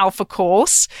to an alpha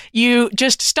course. You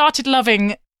just started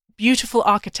loving beautiful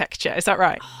architecture. Is that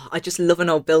right? Oh, I just love an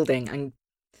old building and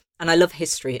I love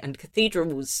history, and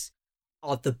cathedrals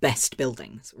are the best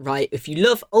buildings, right? If you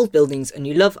love old buildings and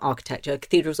you love architecture,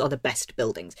 cathedrals are the best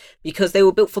buildings because they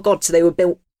were built for God. So they were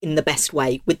built in the best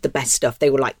way with the best stuff.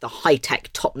 They were like the high-tech,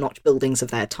 top-notch buildings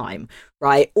of their time,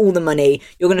 right? All the money.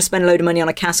 You're going to spend a load of money on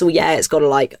a castle. Yeah, it's got to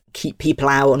like keep people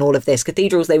out and all of this.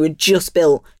 Cathedrals, they were just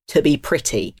built to be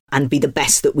pretty and be the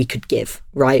best that we could give,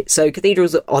 right? So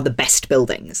cathedrals are the best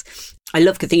buildings. I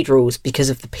love cathedrals because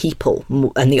of the people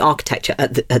and the architecture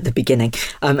at the beginning.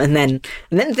 And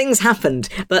then things happened.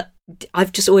 But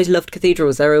I've just always loved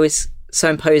cathedrals. They're always so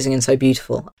imposing and so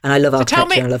beautiful. And I love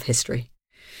architecture and I love history.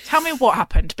 Tell me what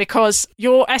happened, because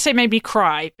your essay made me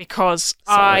cry because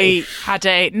Sorry. I had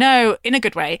in a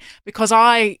good way, because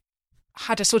I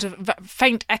had a sort of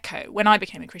faint echo when I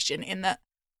became a Christian in that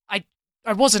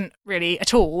I wasn't really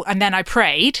at all. And then I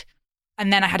prayed.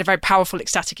 And then I had a very powerful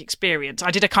ecstatic experience. I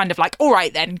did a kind of like, all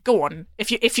right, then go on. If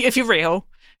you're real,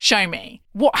 show me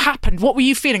what happened. What were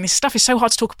you feeling? This stuff is so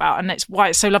hard to talk about, and it's why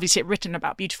it's so lovely to see it written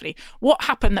about beautifully. What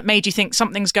happened that made you think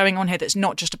something's going on here that's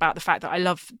not just about the fact that I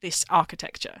love this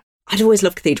architecture? I'd always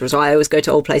loved cathedrals. I always go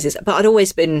to old places, but I'd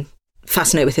always been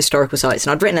fascinated with historical sites.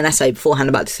 And I'd written an essay beforehand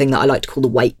about the thing that I like to call the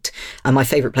weight. And my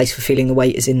favourite place for feeling the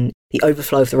weight is in the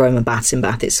overflow of the Roman baths in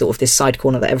Bath. It's sort of this side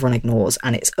corner that everyone ignores,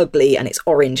 and it's ugly and it's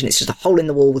orange and it's just a hole in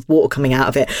the wall with water coming out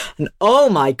of it. And oh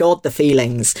my God, the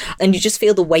feelings. And you just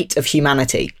feel the weight of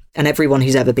humanity and everyone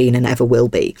who's ever been and ever will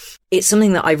be. It's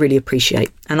something that I really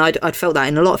appreciate. And I'd felt that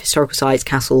in a lot of historical sites,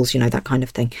 castles, that kind of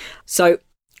thing. So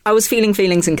I was feeling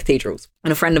feelings in cathedrals.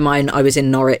 And a friend of mine, I was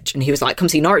in Norwich, and he was like, come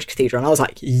see Norwich Cathedral. And I was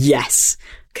like, yes,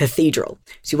 cathedral.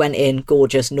 So we went in,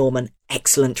 gorgeous, Norman,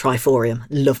 excellent triforium.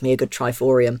 Love me a good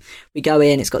triforium. We go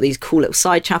in, it's got these cool little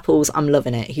side chapels. I'm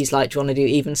loving it. He's like, do you want to do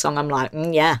evensong? I'm like,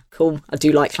 yeah, cool. I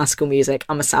do like classical music.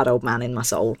 I'm a sad old man in my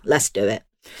soul. Let's do it.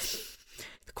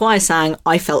 The choir sang.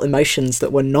 I felt emotions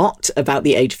that were not about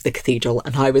the age of the cathedral.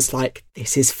 And I was like,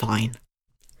 this is fine.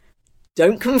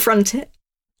 Don't confront it.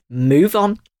 Move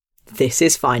on. This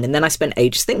is fine. And then I spent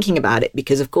ages thinking about it,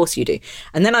 because of course you do.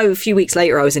 And then a few weeks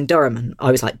later I was in Durham, and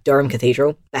I was like, Durham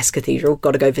Cathedral, best cathedral,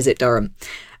 got to go visit Durham.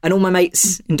 And all my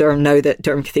mates in Durham know that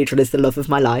Durham Cathedral is the love of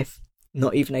my life,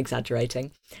 not even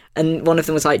exaggerating. And one of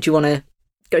them was like, do you want to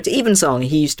go to evensong?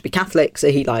 He used to be Catholic, so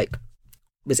he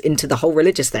was into the whole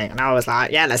religious thing. And I was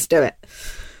like, yeah, let's do it.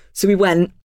 So we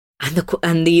went, and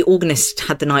the organist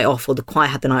had the night off, or the choir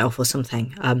had the night off or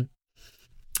something.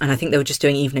 And I think they were just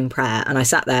doing evening prayer. And I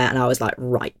sat there and I was like,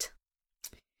 right,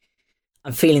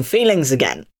 I'm feeling feelings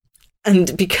again.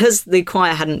 And because the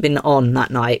choir hadn't been on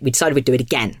that night, we decided we'd do it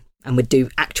again and we'd do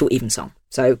actual evensong.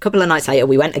 So a couple of nights later,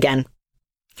 we went again.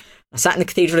 I sat in the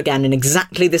cathedral again in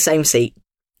exactly the same seat.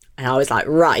 And I was like,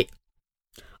 right,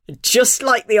 just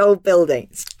like the old building,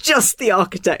 it's just the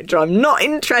architecture. I'm not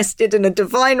interested in a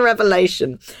divine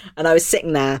revelation. And I was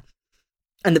sitting there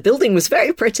and the building was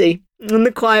very pretty and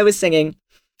the choir was singing.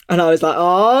 And I was like,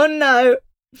 oh no,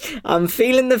 I'm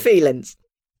feeling the feelings.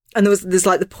 And there's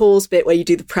like the pause bit where you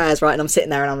do the prayers, right? And I'm sitting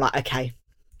there and I'm like, okay.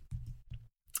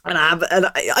 And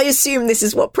I assume this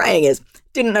is what praying is.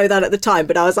 Didn't know that at the time,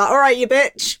 but I was like, all right, you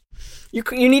bitch.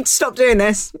 You need to stop doing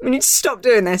this. You need to stop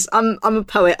doing this. I'm a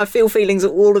poet. I feel feelings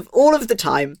all of the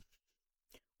time.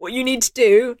 What you need to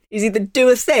do is either do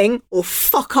a thing or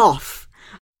fuck off,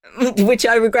 which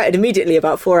I regretted immediately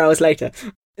about 4 hours later.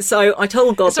 So I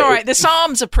told God. It's all right. The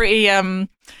Psalms are pretty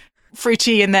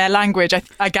fruity in their language,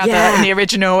 I gather, in the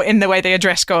original, in the way they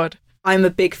address God. I'm a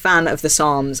big fan of the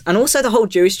Psalms and also the whole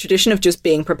Jewish tradition of just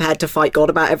being prepared to fight God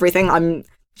about everything. I'm a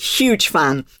huge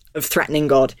fan of threatening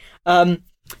God.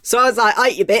 So I was like,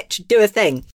 "Aight, you bitch, do a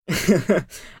thing."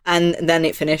 And then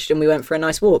it finished and we went for a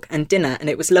nice walk and dinner and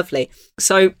it was lovely.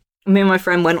 So me and my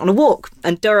friend went on a walk,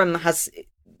 and Durham has,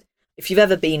 if you've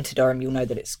ever been to Durham, you'll know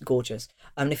that it's gorgeous.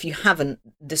 And if you haven't,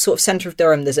 the sort of centre of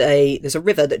Durham, there's a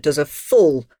river that does a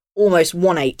full, almost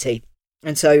 180.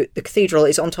 And so the cathedral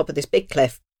is on top of this big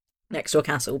cliff next to a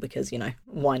castle because, you know,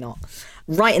 why not?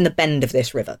 Right in the bend of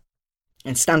this river.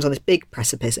 And stands on this big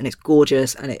precipice and it's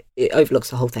gorgeous and it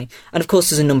overlooks the whole thing. And of course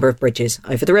there's a number of bridges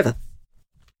over the river.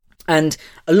 And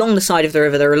along the side of the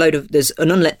river there's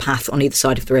an unlit path on either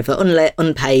side of the river, unlit,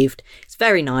 unpaved. It's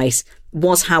very nice.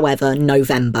 Was, however,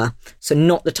 November, so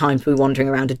not the time to be wandering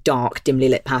around a dark, dimly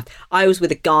lit path. I was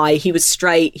with a guy, he was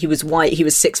straight, he was white, he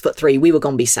was 6'3", we were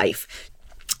gonna be safe.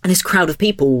 And this crowd of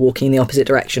people were walking in the opposite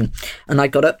direction. And I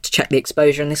got up to check the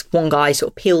exposure and this one guy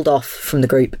sort of peeled off from the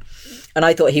group. And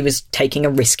I thought he was taking a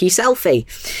risky selfie.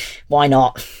 Why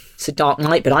not? It's a dark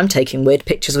night, but I'm taking weird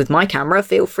pictures with my camera.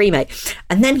 Feel free, mate.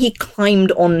 And then he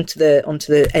climbed onto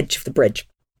the edge of the bridge,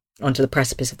 onto the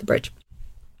precipice of the bridge.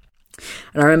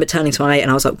 And I remember turning to my mate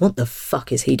and I was like, what the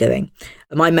fuck is he doing?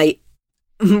 And my mate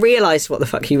realised what the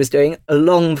fuck he was doing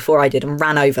long before I did and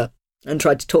ran over and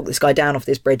tried to talk this guy down off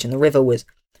this bridge. And the river was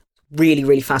really,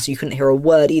 really fast. So you couldn't hear a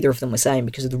word either of them were saying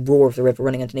because of the roar of the river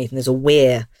running underneath. And there's a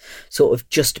weir sort of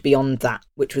just beyond that,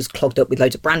 which was clogged up with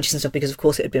loads of branches and stuff because, of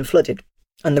course, it had been flooded.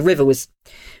 And the river was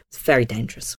very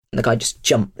dangerous. And the guy just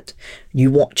jumped.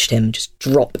 You watched him just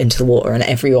drop into the water and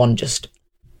everyone just...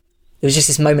 It was just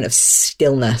this moment of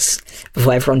stillness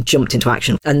before everyone jumped into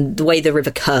action. And the way the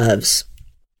river curves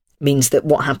means that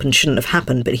what happened shouldn't have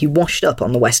happened, but he washed up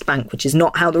on the west bank, which is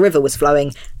not how the river was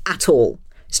flowing at all.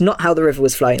 It's not how the river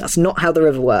was flowing. That's not how the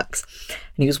river works.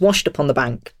 And he was washed up on the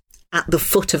bank at the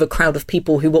foot of a crowd of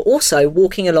people who were also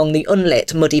walking along the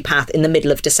unlit, muddy path in the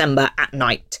middle of December at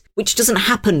night, which doesn't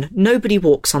happen. Nobody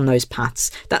walks on those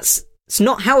paths. It's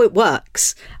not how it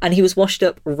works. And he was washed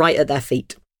up right at their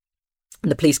feet.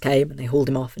 And the police came and they hauled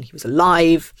him off and he was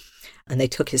alive and they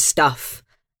took his stuff.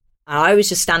 And I was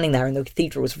just standing there and the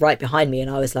cathedral was right behind me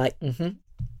and I was like, do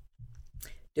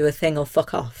a thing or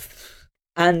fuck off.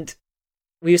 And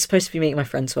we were supposed to be meeting my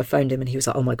friend, so I phoned him and he was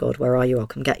like, oh my God, where are you? I'll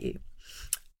come get you.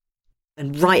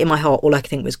 And right in my heart, all I could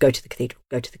think was go to the cathedral,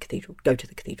 go to the cathedral, go to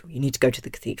the cathedral. You need to go to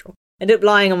the cathedral. I ended up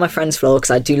lying on my friend's floor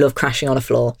because I do love crashing on a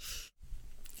floor.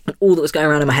 And all that was going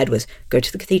around in my head was go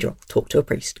to the cathedral, talk to a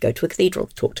priest, go to a cathedral,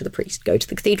 talk to the priest, go to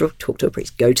the cathedral, talk to a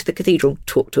priest, go to the cathedral,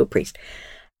 talk to a priest.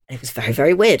 And it was very,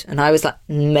 very weird. And I was like,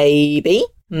 maybe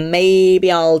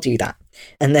I'll do that.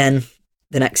 And then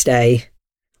the next day,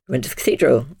 I went to the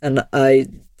cathedral and I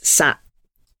sat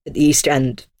at the east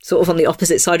end, sort of on the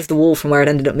opposite side of the wall from where I'd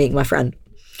ended up meeting my friend.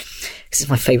 This is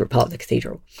my favourite part of the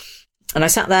cathedral. And I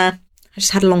sat there, I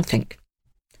just had a long think.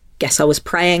 Guess I was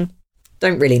praying.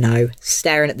 Don't really know.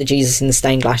 Staring at the Jesus in the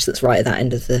stained glass that's right at that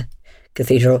end of the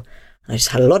cathedral. And I just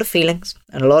had a lot of feelings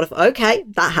and a lot of, okay,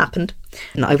 that happened.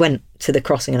 And I went to the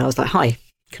crossing and I was like, hi,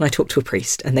 can I talk to a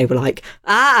priest? And they were like,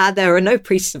 there are no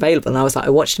priests available. And I was like, I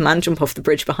watched a man jump off the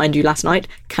bridge behind you last night.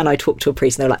 Can I talk to a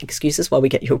priest? And they were like, excuse us while we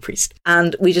get you a priest.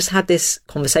 And we just had this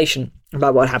conversation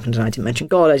about what happened. And I didn't mention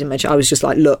God. I was just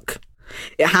like, look,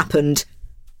 it happened.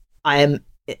 I am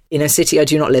in a city I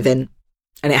do not live in.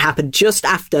 And it happened just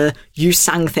after you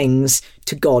sang things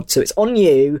to God. So it's on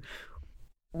you.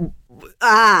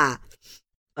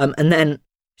 And then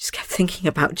just kept thinking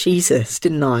about Jesus,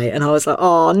 didn't I? And I was like,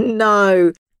 oh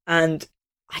no. And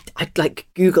I'd like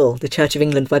Google the Church of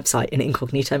England website in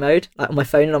incognito mode, like on my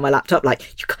phone and on my laptop, like,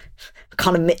 I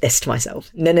can't admit this to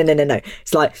myself. No.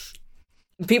 It's like,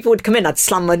 People would come in, I'd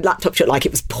slam my laptop shut like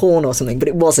it was porn or something, but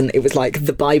it wasn't. It was like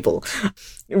the Bible.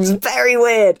 It was very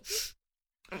weird.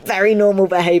 Very normal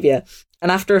behaviour. And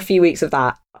after a few weeks of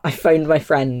that, I phoned my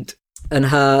friend, and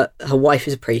her wife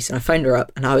is a priest, and I phoned her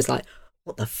up and I was like,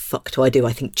 what the fuck do I do?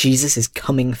 I think Jesus is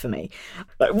coming for me.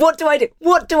 Like, what do I do?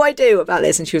 What do I do about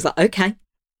this? And she was like, okay,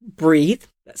 breathe.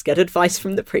 Let's get advice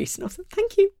from the priest. And I was like,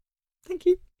 thank you. Thank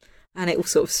you. And it all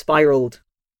sort of spiraled.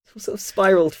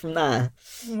 From there.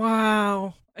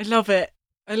 Wow. I love it.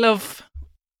 I love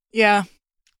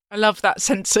that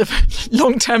sense of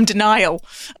long-term denial.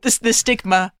 The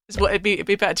stigma is what it'd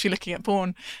be better to be looking at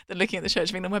porn than looking at the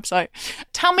Church of England website.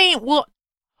 Tell me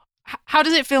how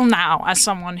does it feel now as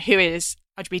someone who is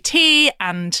LGBT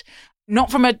and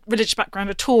not from a religious background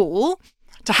at all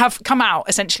to have come out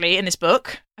essentially in this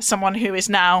book as someone who is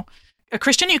now a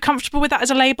Christian? Are you comfortable with that as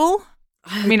a label?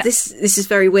 I mean, this is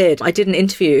very weird. I did an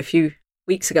interview a few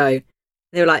weeks ago.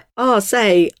 They were like,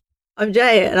 say I'm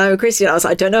Jay and I'm a Christian. I was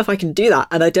like, I don't know if I can do that,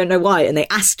 and I don't know why. And they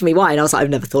asked me why, and I was like, I've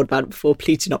never thought about it before.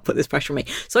 Please do not put this pressure on me.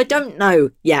 So I don't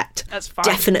know yet. That's fine.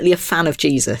 Definitely a fan of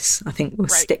Jesus. I think we'll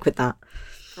stick with that.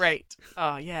 Great.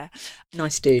 Oh yeah.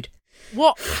 Nice dude.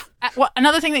 What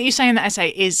another thing that you say in the essay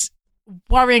is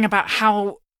worrying about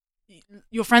how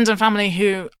your friends and family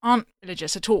who aren't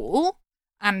religious at all,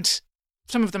 and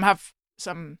some of them have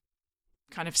some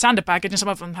kind of standard baggage and some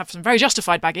of them have some very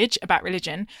justified baggage about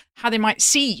religion, how they might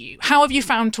see you. How have you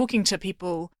found talking to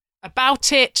people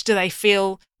about it? Do they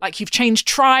feel like you've changed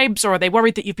tribes, or are they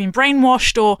worried that you've been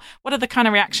brainwashed, or what are the kind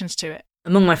of reactions to it?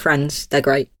 Among my friends, they're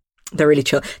great. They're really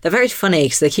chill. They're very funny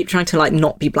because they keep trying to like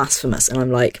not be blasphemous, and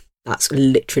I'm like, that's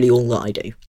literally all that I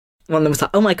do. One of them was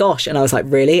like, oh my gosh, and I was like,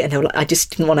 really? And they were like, I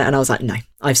just didn't want it. And I was like, no,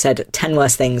 I've said 10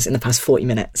 worse things in the past 40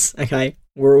 minutes. Okay,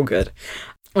 we're all good.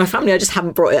 My family, I just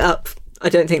haven't brought it up. I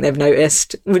don't think they've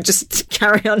noticed. We'll just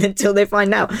carry on until they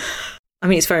find out. I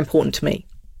mean, it's very important to me,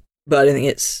 but I don't think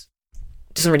it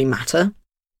doesn't really matter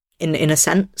in a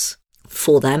sense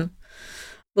for them.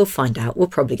 We'll find out. We'll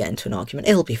probably get into an argument.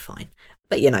 It'll be fine.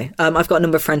 But, I've got a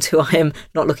number of friends who I am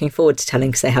not looking forward to telling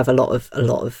because they have a lot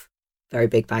of very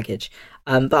big baggage.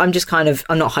 But I'm just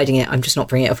I'm not hiding it. I'm just not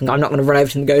bringing it up. And I'm not going to run over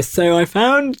to them and go, so I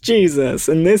found Jesus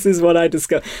and this is what I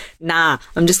discovered. Nah,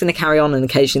 I'm just going to carry on, and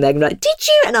occasionally they're going to be like, did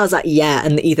you? And I was like, yeah.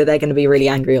 And either they're going to be really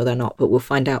angry or they're not, but we'll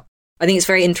find out. I think it's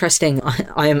very interesting.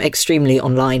 I am extremely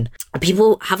online.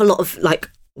 People have a lot of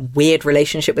weird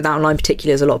relationship with that online,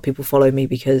 particularly as a lot of people follow me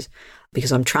because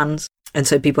I'm trans. And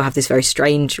so people have this very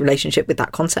strange relationship with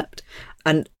that concept.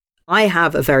 And I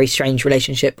have a very strange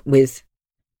relationship with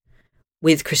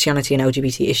Christianity and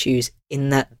LGBT issues, in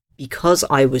that because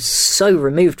I was so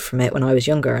removed from it when I was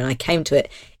younger and I came to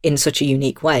it in such a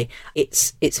unique way,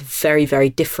 it's very, very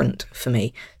different for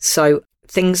me. So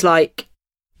things like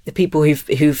the people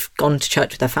who've gone to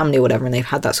church with their family or whatever, and they've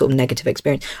had that sort of negative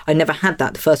experience. I never had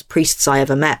that. The first priests I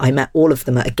ever met, I met all of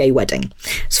them at a gay wedding.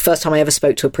 So the first time I ever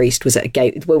spoke to a priest was at a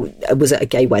gay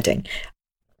wedding.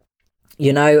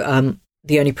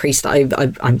 The only priest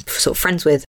that I'm sort of friends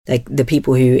with, the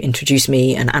people who introduced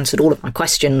me and answered all of my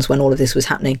questions when all of this was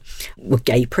happening, were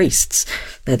gay priests.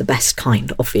 They're the best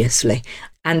kind, obviously.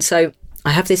 And so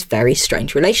I have this very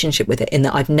strange relationship with it, in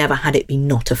that I've never had it be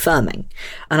not affirming.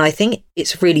 And I think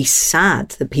it's really sad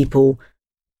that people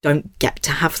don't get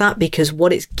to have that, because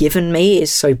what it's given me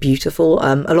is so beautiful.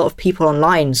 A lot of people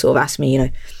online sort of ask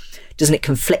me, doesn't it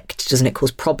conflict? Doesn't it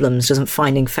cause problems? Doesn't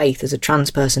finding faith as a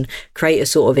trans person create a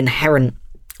sort of inherent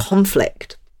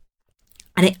conflict?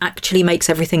 And it actually makes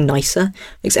everything nicer,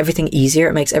 makes everything easier.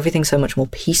 It makes everything so much more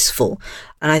peaceful.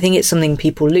 And I think it's something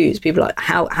people lose. People are like,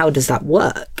 how does that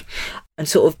work? And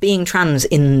sort of being trans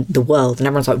in the world, and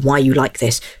everyone's like, why are you like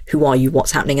this? Who are you?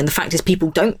 What's happening? And the fact is,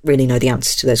 people don't really know the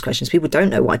answers to those questions. People don't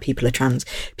know why people are trans.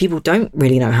 People don't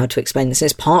really know how to explain this. And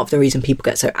it's part of the reason people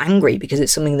get so angry, because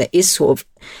it's something that is sort of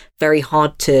very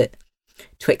hard to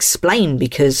explain,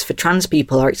 because for trans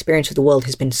people, our experience of the world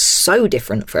has been so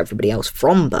different for everybody else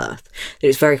from birth that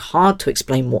it's very hard to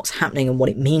explain what's happening and what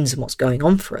it means and what's going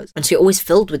on for us. And so you're always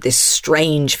filled with this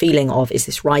strange feeling of, is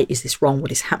this right? Is this wrong?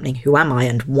 What is happening? Who am I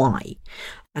and why?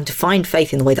 And to find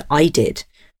faith in the way that I did,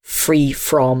 free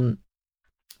from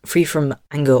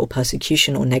anger or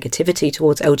persecution or negativity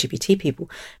towards LGBT people,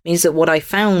 means that what I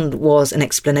found was an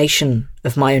explanation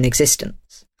of my own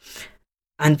existence.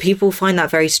 And people find that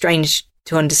very strange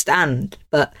to understand,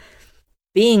 but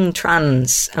being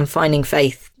trans and finding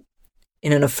faith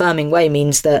in an affirming way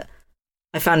means that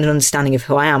I found an understanding of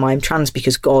who I am. I am trans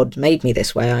because God made me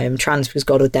this way. I am trans because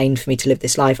God ordained for me to live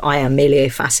this life. I am merely a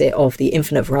facet of the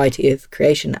infinite variety of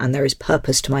creation, and there is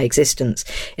purpose to my existence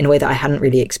in a way that I hadn't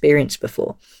really experienced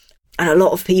before. And a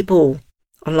lot of people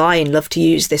online love to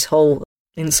use this whole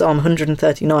in Psalm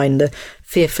 139, the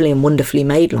fearfully and wonderfully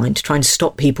made line, to try and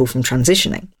stop people from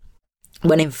transitioning.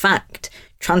 When in fact,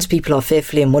 trans people are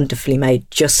fearfully and wonderfully made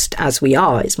just as we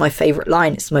are. It's my favourite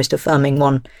line. It's the most affirming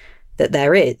one that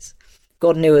there is.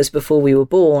 God knew us before we were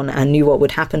born and knew what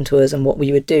would happen to us and what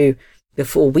we would do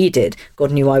before we did.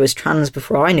 God knew I was trans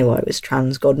before I knew I was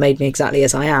trans. God made me exactly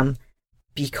as I am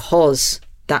because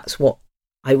that's what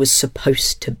I was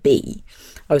supposed to be.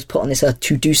 I was put on this earth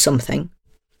to do something.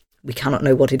 We cannot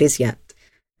know what it is yet.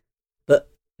 But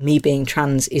me being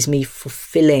trans is me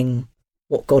fulfilling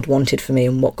what God wanted for me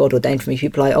and what God ordained for me.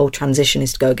 People are like, oh, transition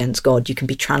is to go against God. You can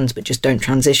be trans, but just don't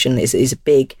transition is a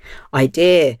big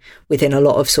idea within a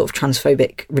lot of sort of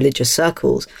transphobic religious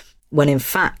circles, when in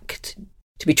fact,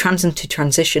 to be trans and to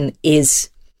transition is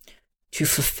to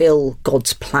fulfill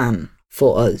God's plan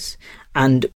for us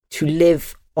and to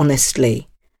live honestly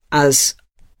as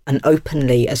and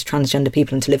openly as transgender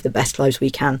people and to live the best lives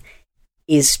we can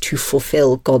is to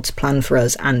fulfill God's plan for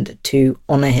us and to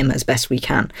honour him as best we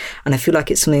can. And I feel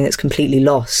like it's something that's completely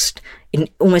lost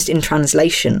almost in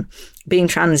translation. Being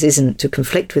trans isn't to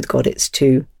conflict with God, it's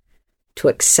to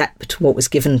accept what was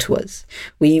given to us.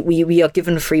 We are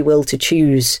given free will to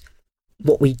choose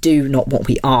what we do, not what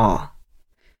we are.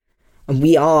 And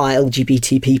we are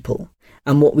LGBT people.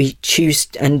 And what we choose,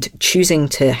 and choosing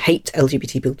to hate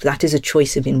LGBT people, that is a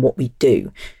choice in what we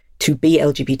do. To be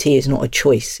LGBT is not a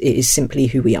choice. It is simply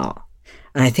who we are.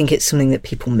 And I think it's something that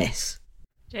people miss.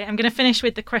 Jay, I'm going to finish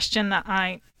with the question that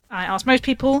I ask most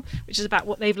people, which is about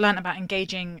what they've learned about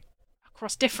engaging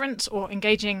across difference or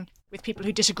engaging with people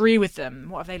who disagree with them.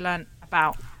 What have they learned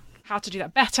about how to do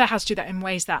that better, how to do that in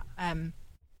ways that are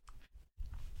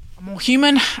more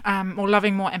human, more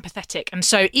loving, more empathetic. And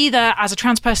so either as a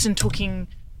trans person talking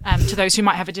to those who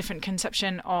might have a different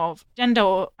conception of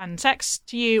gender and sex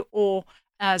to you, or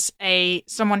as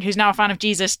someone who's now a fan of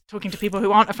Jesus talking to people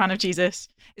who aren't a fan of Jesus,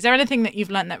 is there anything that you've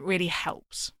learned that really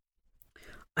helps?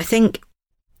 I think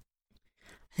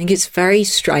it's very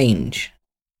strange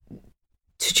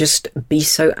to just be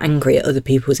so angry at other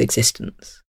people's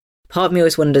existence. Part of me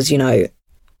always wonders,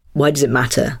 why does it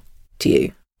matter to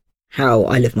you how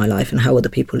I live my life and how other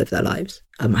people live their lives?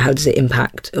 How does it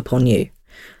impact upon you?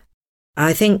 And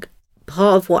I think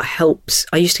part of what helps,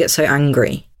 I used to get so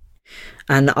angry,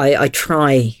 and I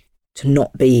try to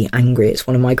not be angry. It's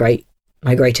one of my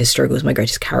greatest struggles, my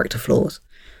greatest character flaws,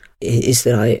 is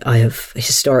that I have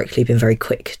historically been very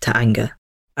quick to anger.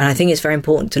 And I think it's very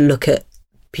important to look at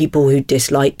people who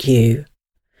dislike you,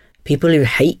 people who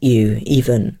hate you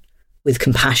even, with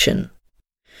compassion.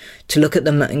 To look at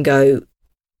them and go,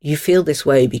 you feel this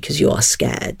way because you are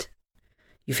scared.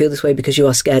 You feel this way because you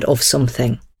are scared of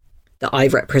something that I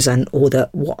represent or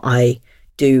that what I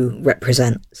do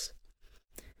represents.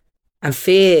 And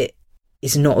fear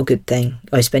is not a good thing.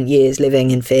 I spent years living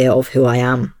in fear of who I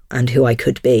am and who I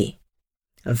could be,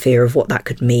 and fear of what that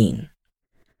could mean.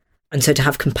 And so to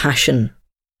have compassion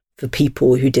for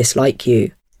people who dislike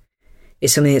you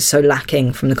is something that's so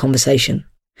lacking from the conversation.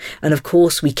 And of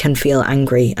course we can feel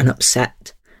angry and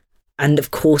upset. And of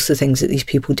course the things that these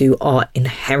people do are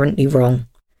inherently wrong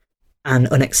and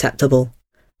unacceptable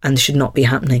and should not be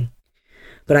happening.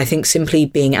 But I think simply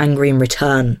being angry in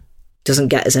return doesn't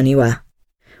get us anywhere.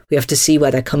 We have to see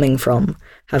where they're coming from,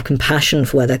 have compassion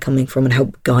for where they're coming from, and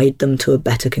help guide them to a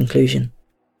better conclusion.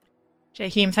 Jay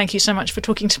Hulme, thank you so much for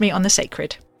talking to me on The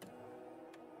Sacred.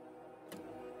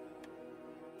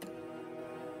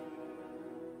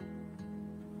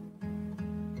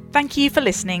 Thank you for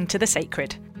listening to The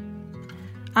Sacred.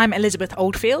 I'm Elizabeth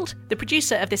Oldfield. The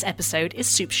producer of this episode is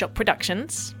Soup Shop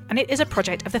Productions, and it is a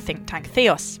project of the think tank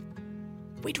Theos.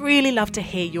 We'd really love to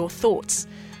hear your thoughts,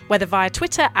 whether via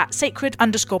Twitter at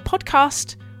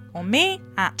sacred_podcast, or me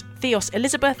at Theos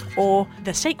Elizabeth, or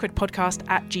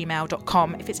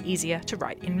thesacredpodcast@gmail.com if it's easier to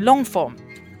write in long form.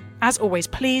 As always,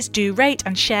 please do rate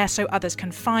and share so others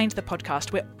can find the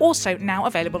podcast. We're also now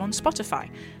available on Spotify,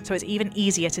 so it's even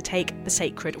easier to take The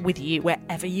Sacred with you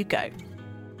wherever you go.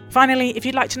 Finally, if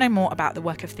you'd like to know more about the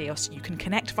work of Theos, you can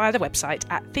connect via the website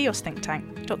at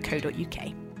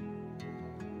theosthinktank.co.uk.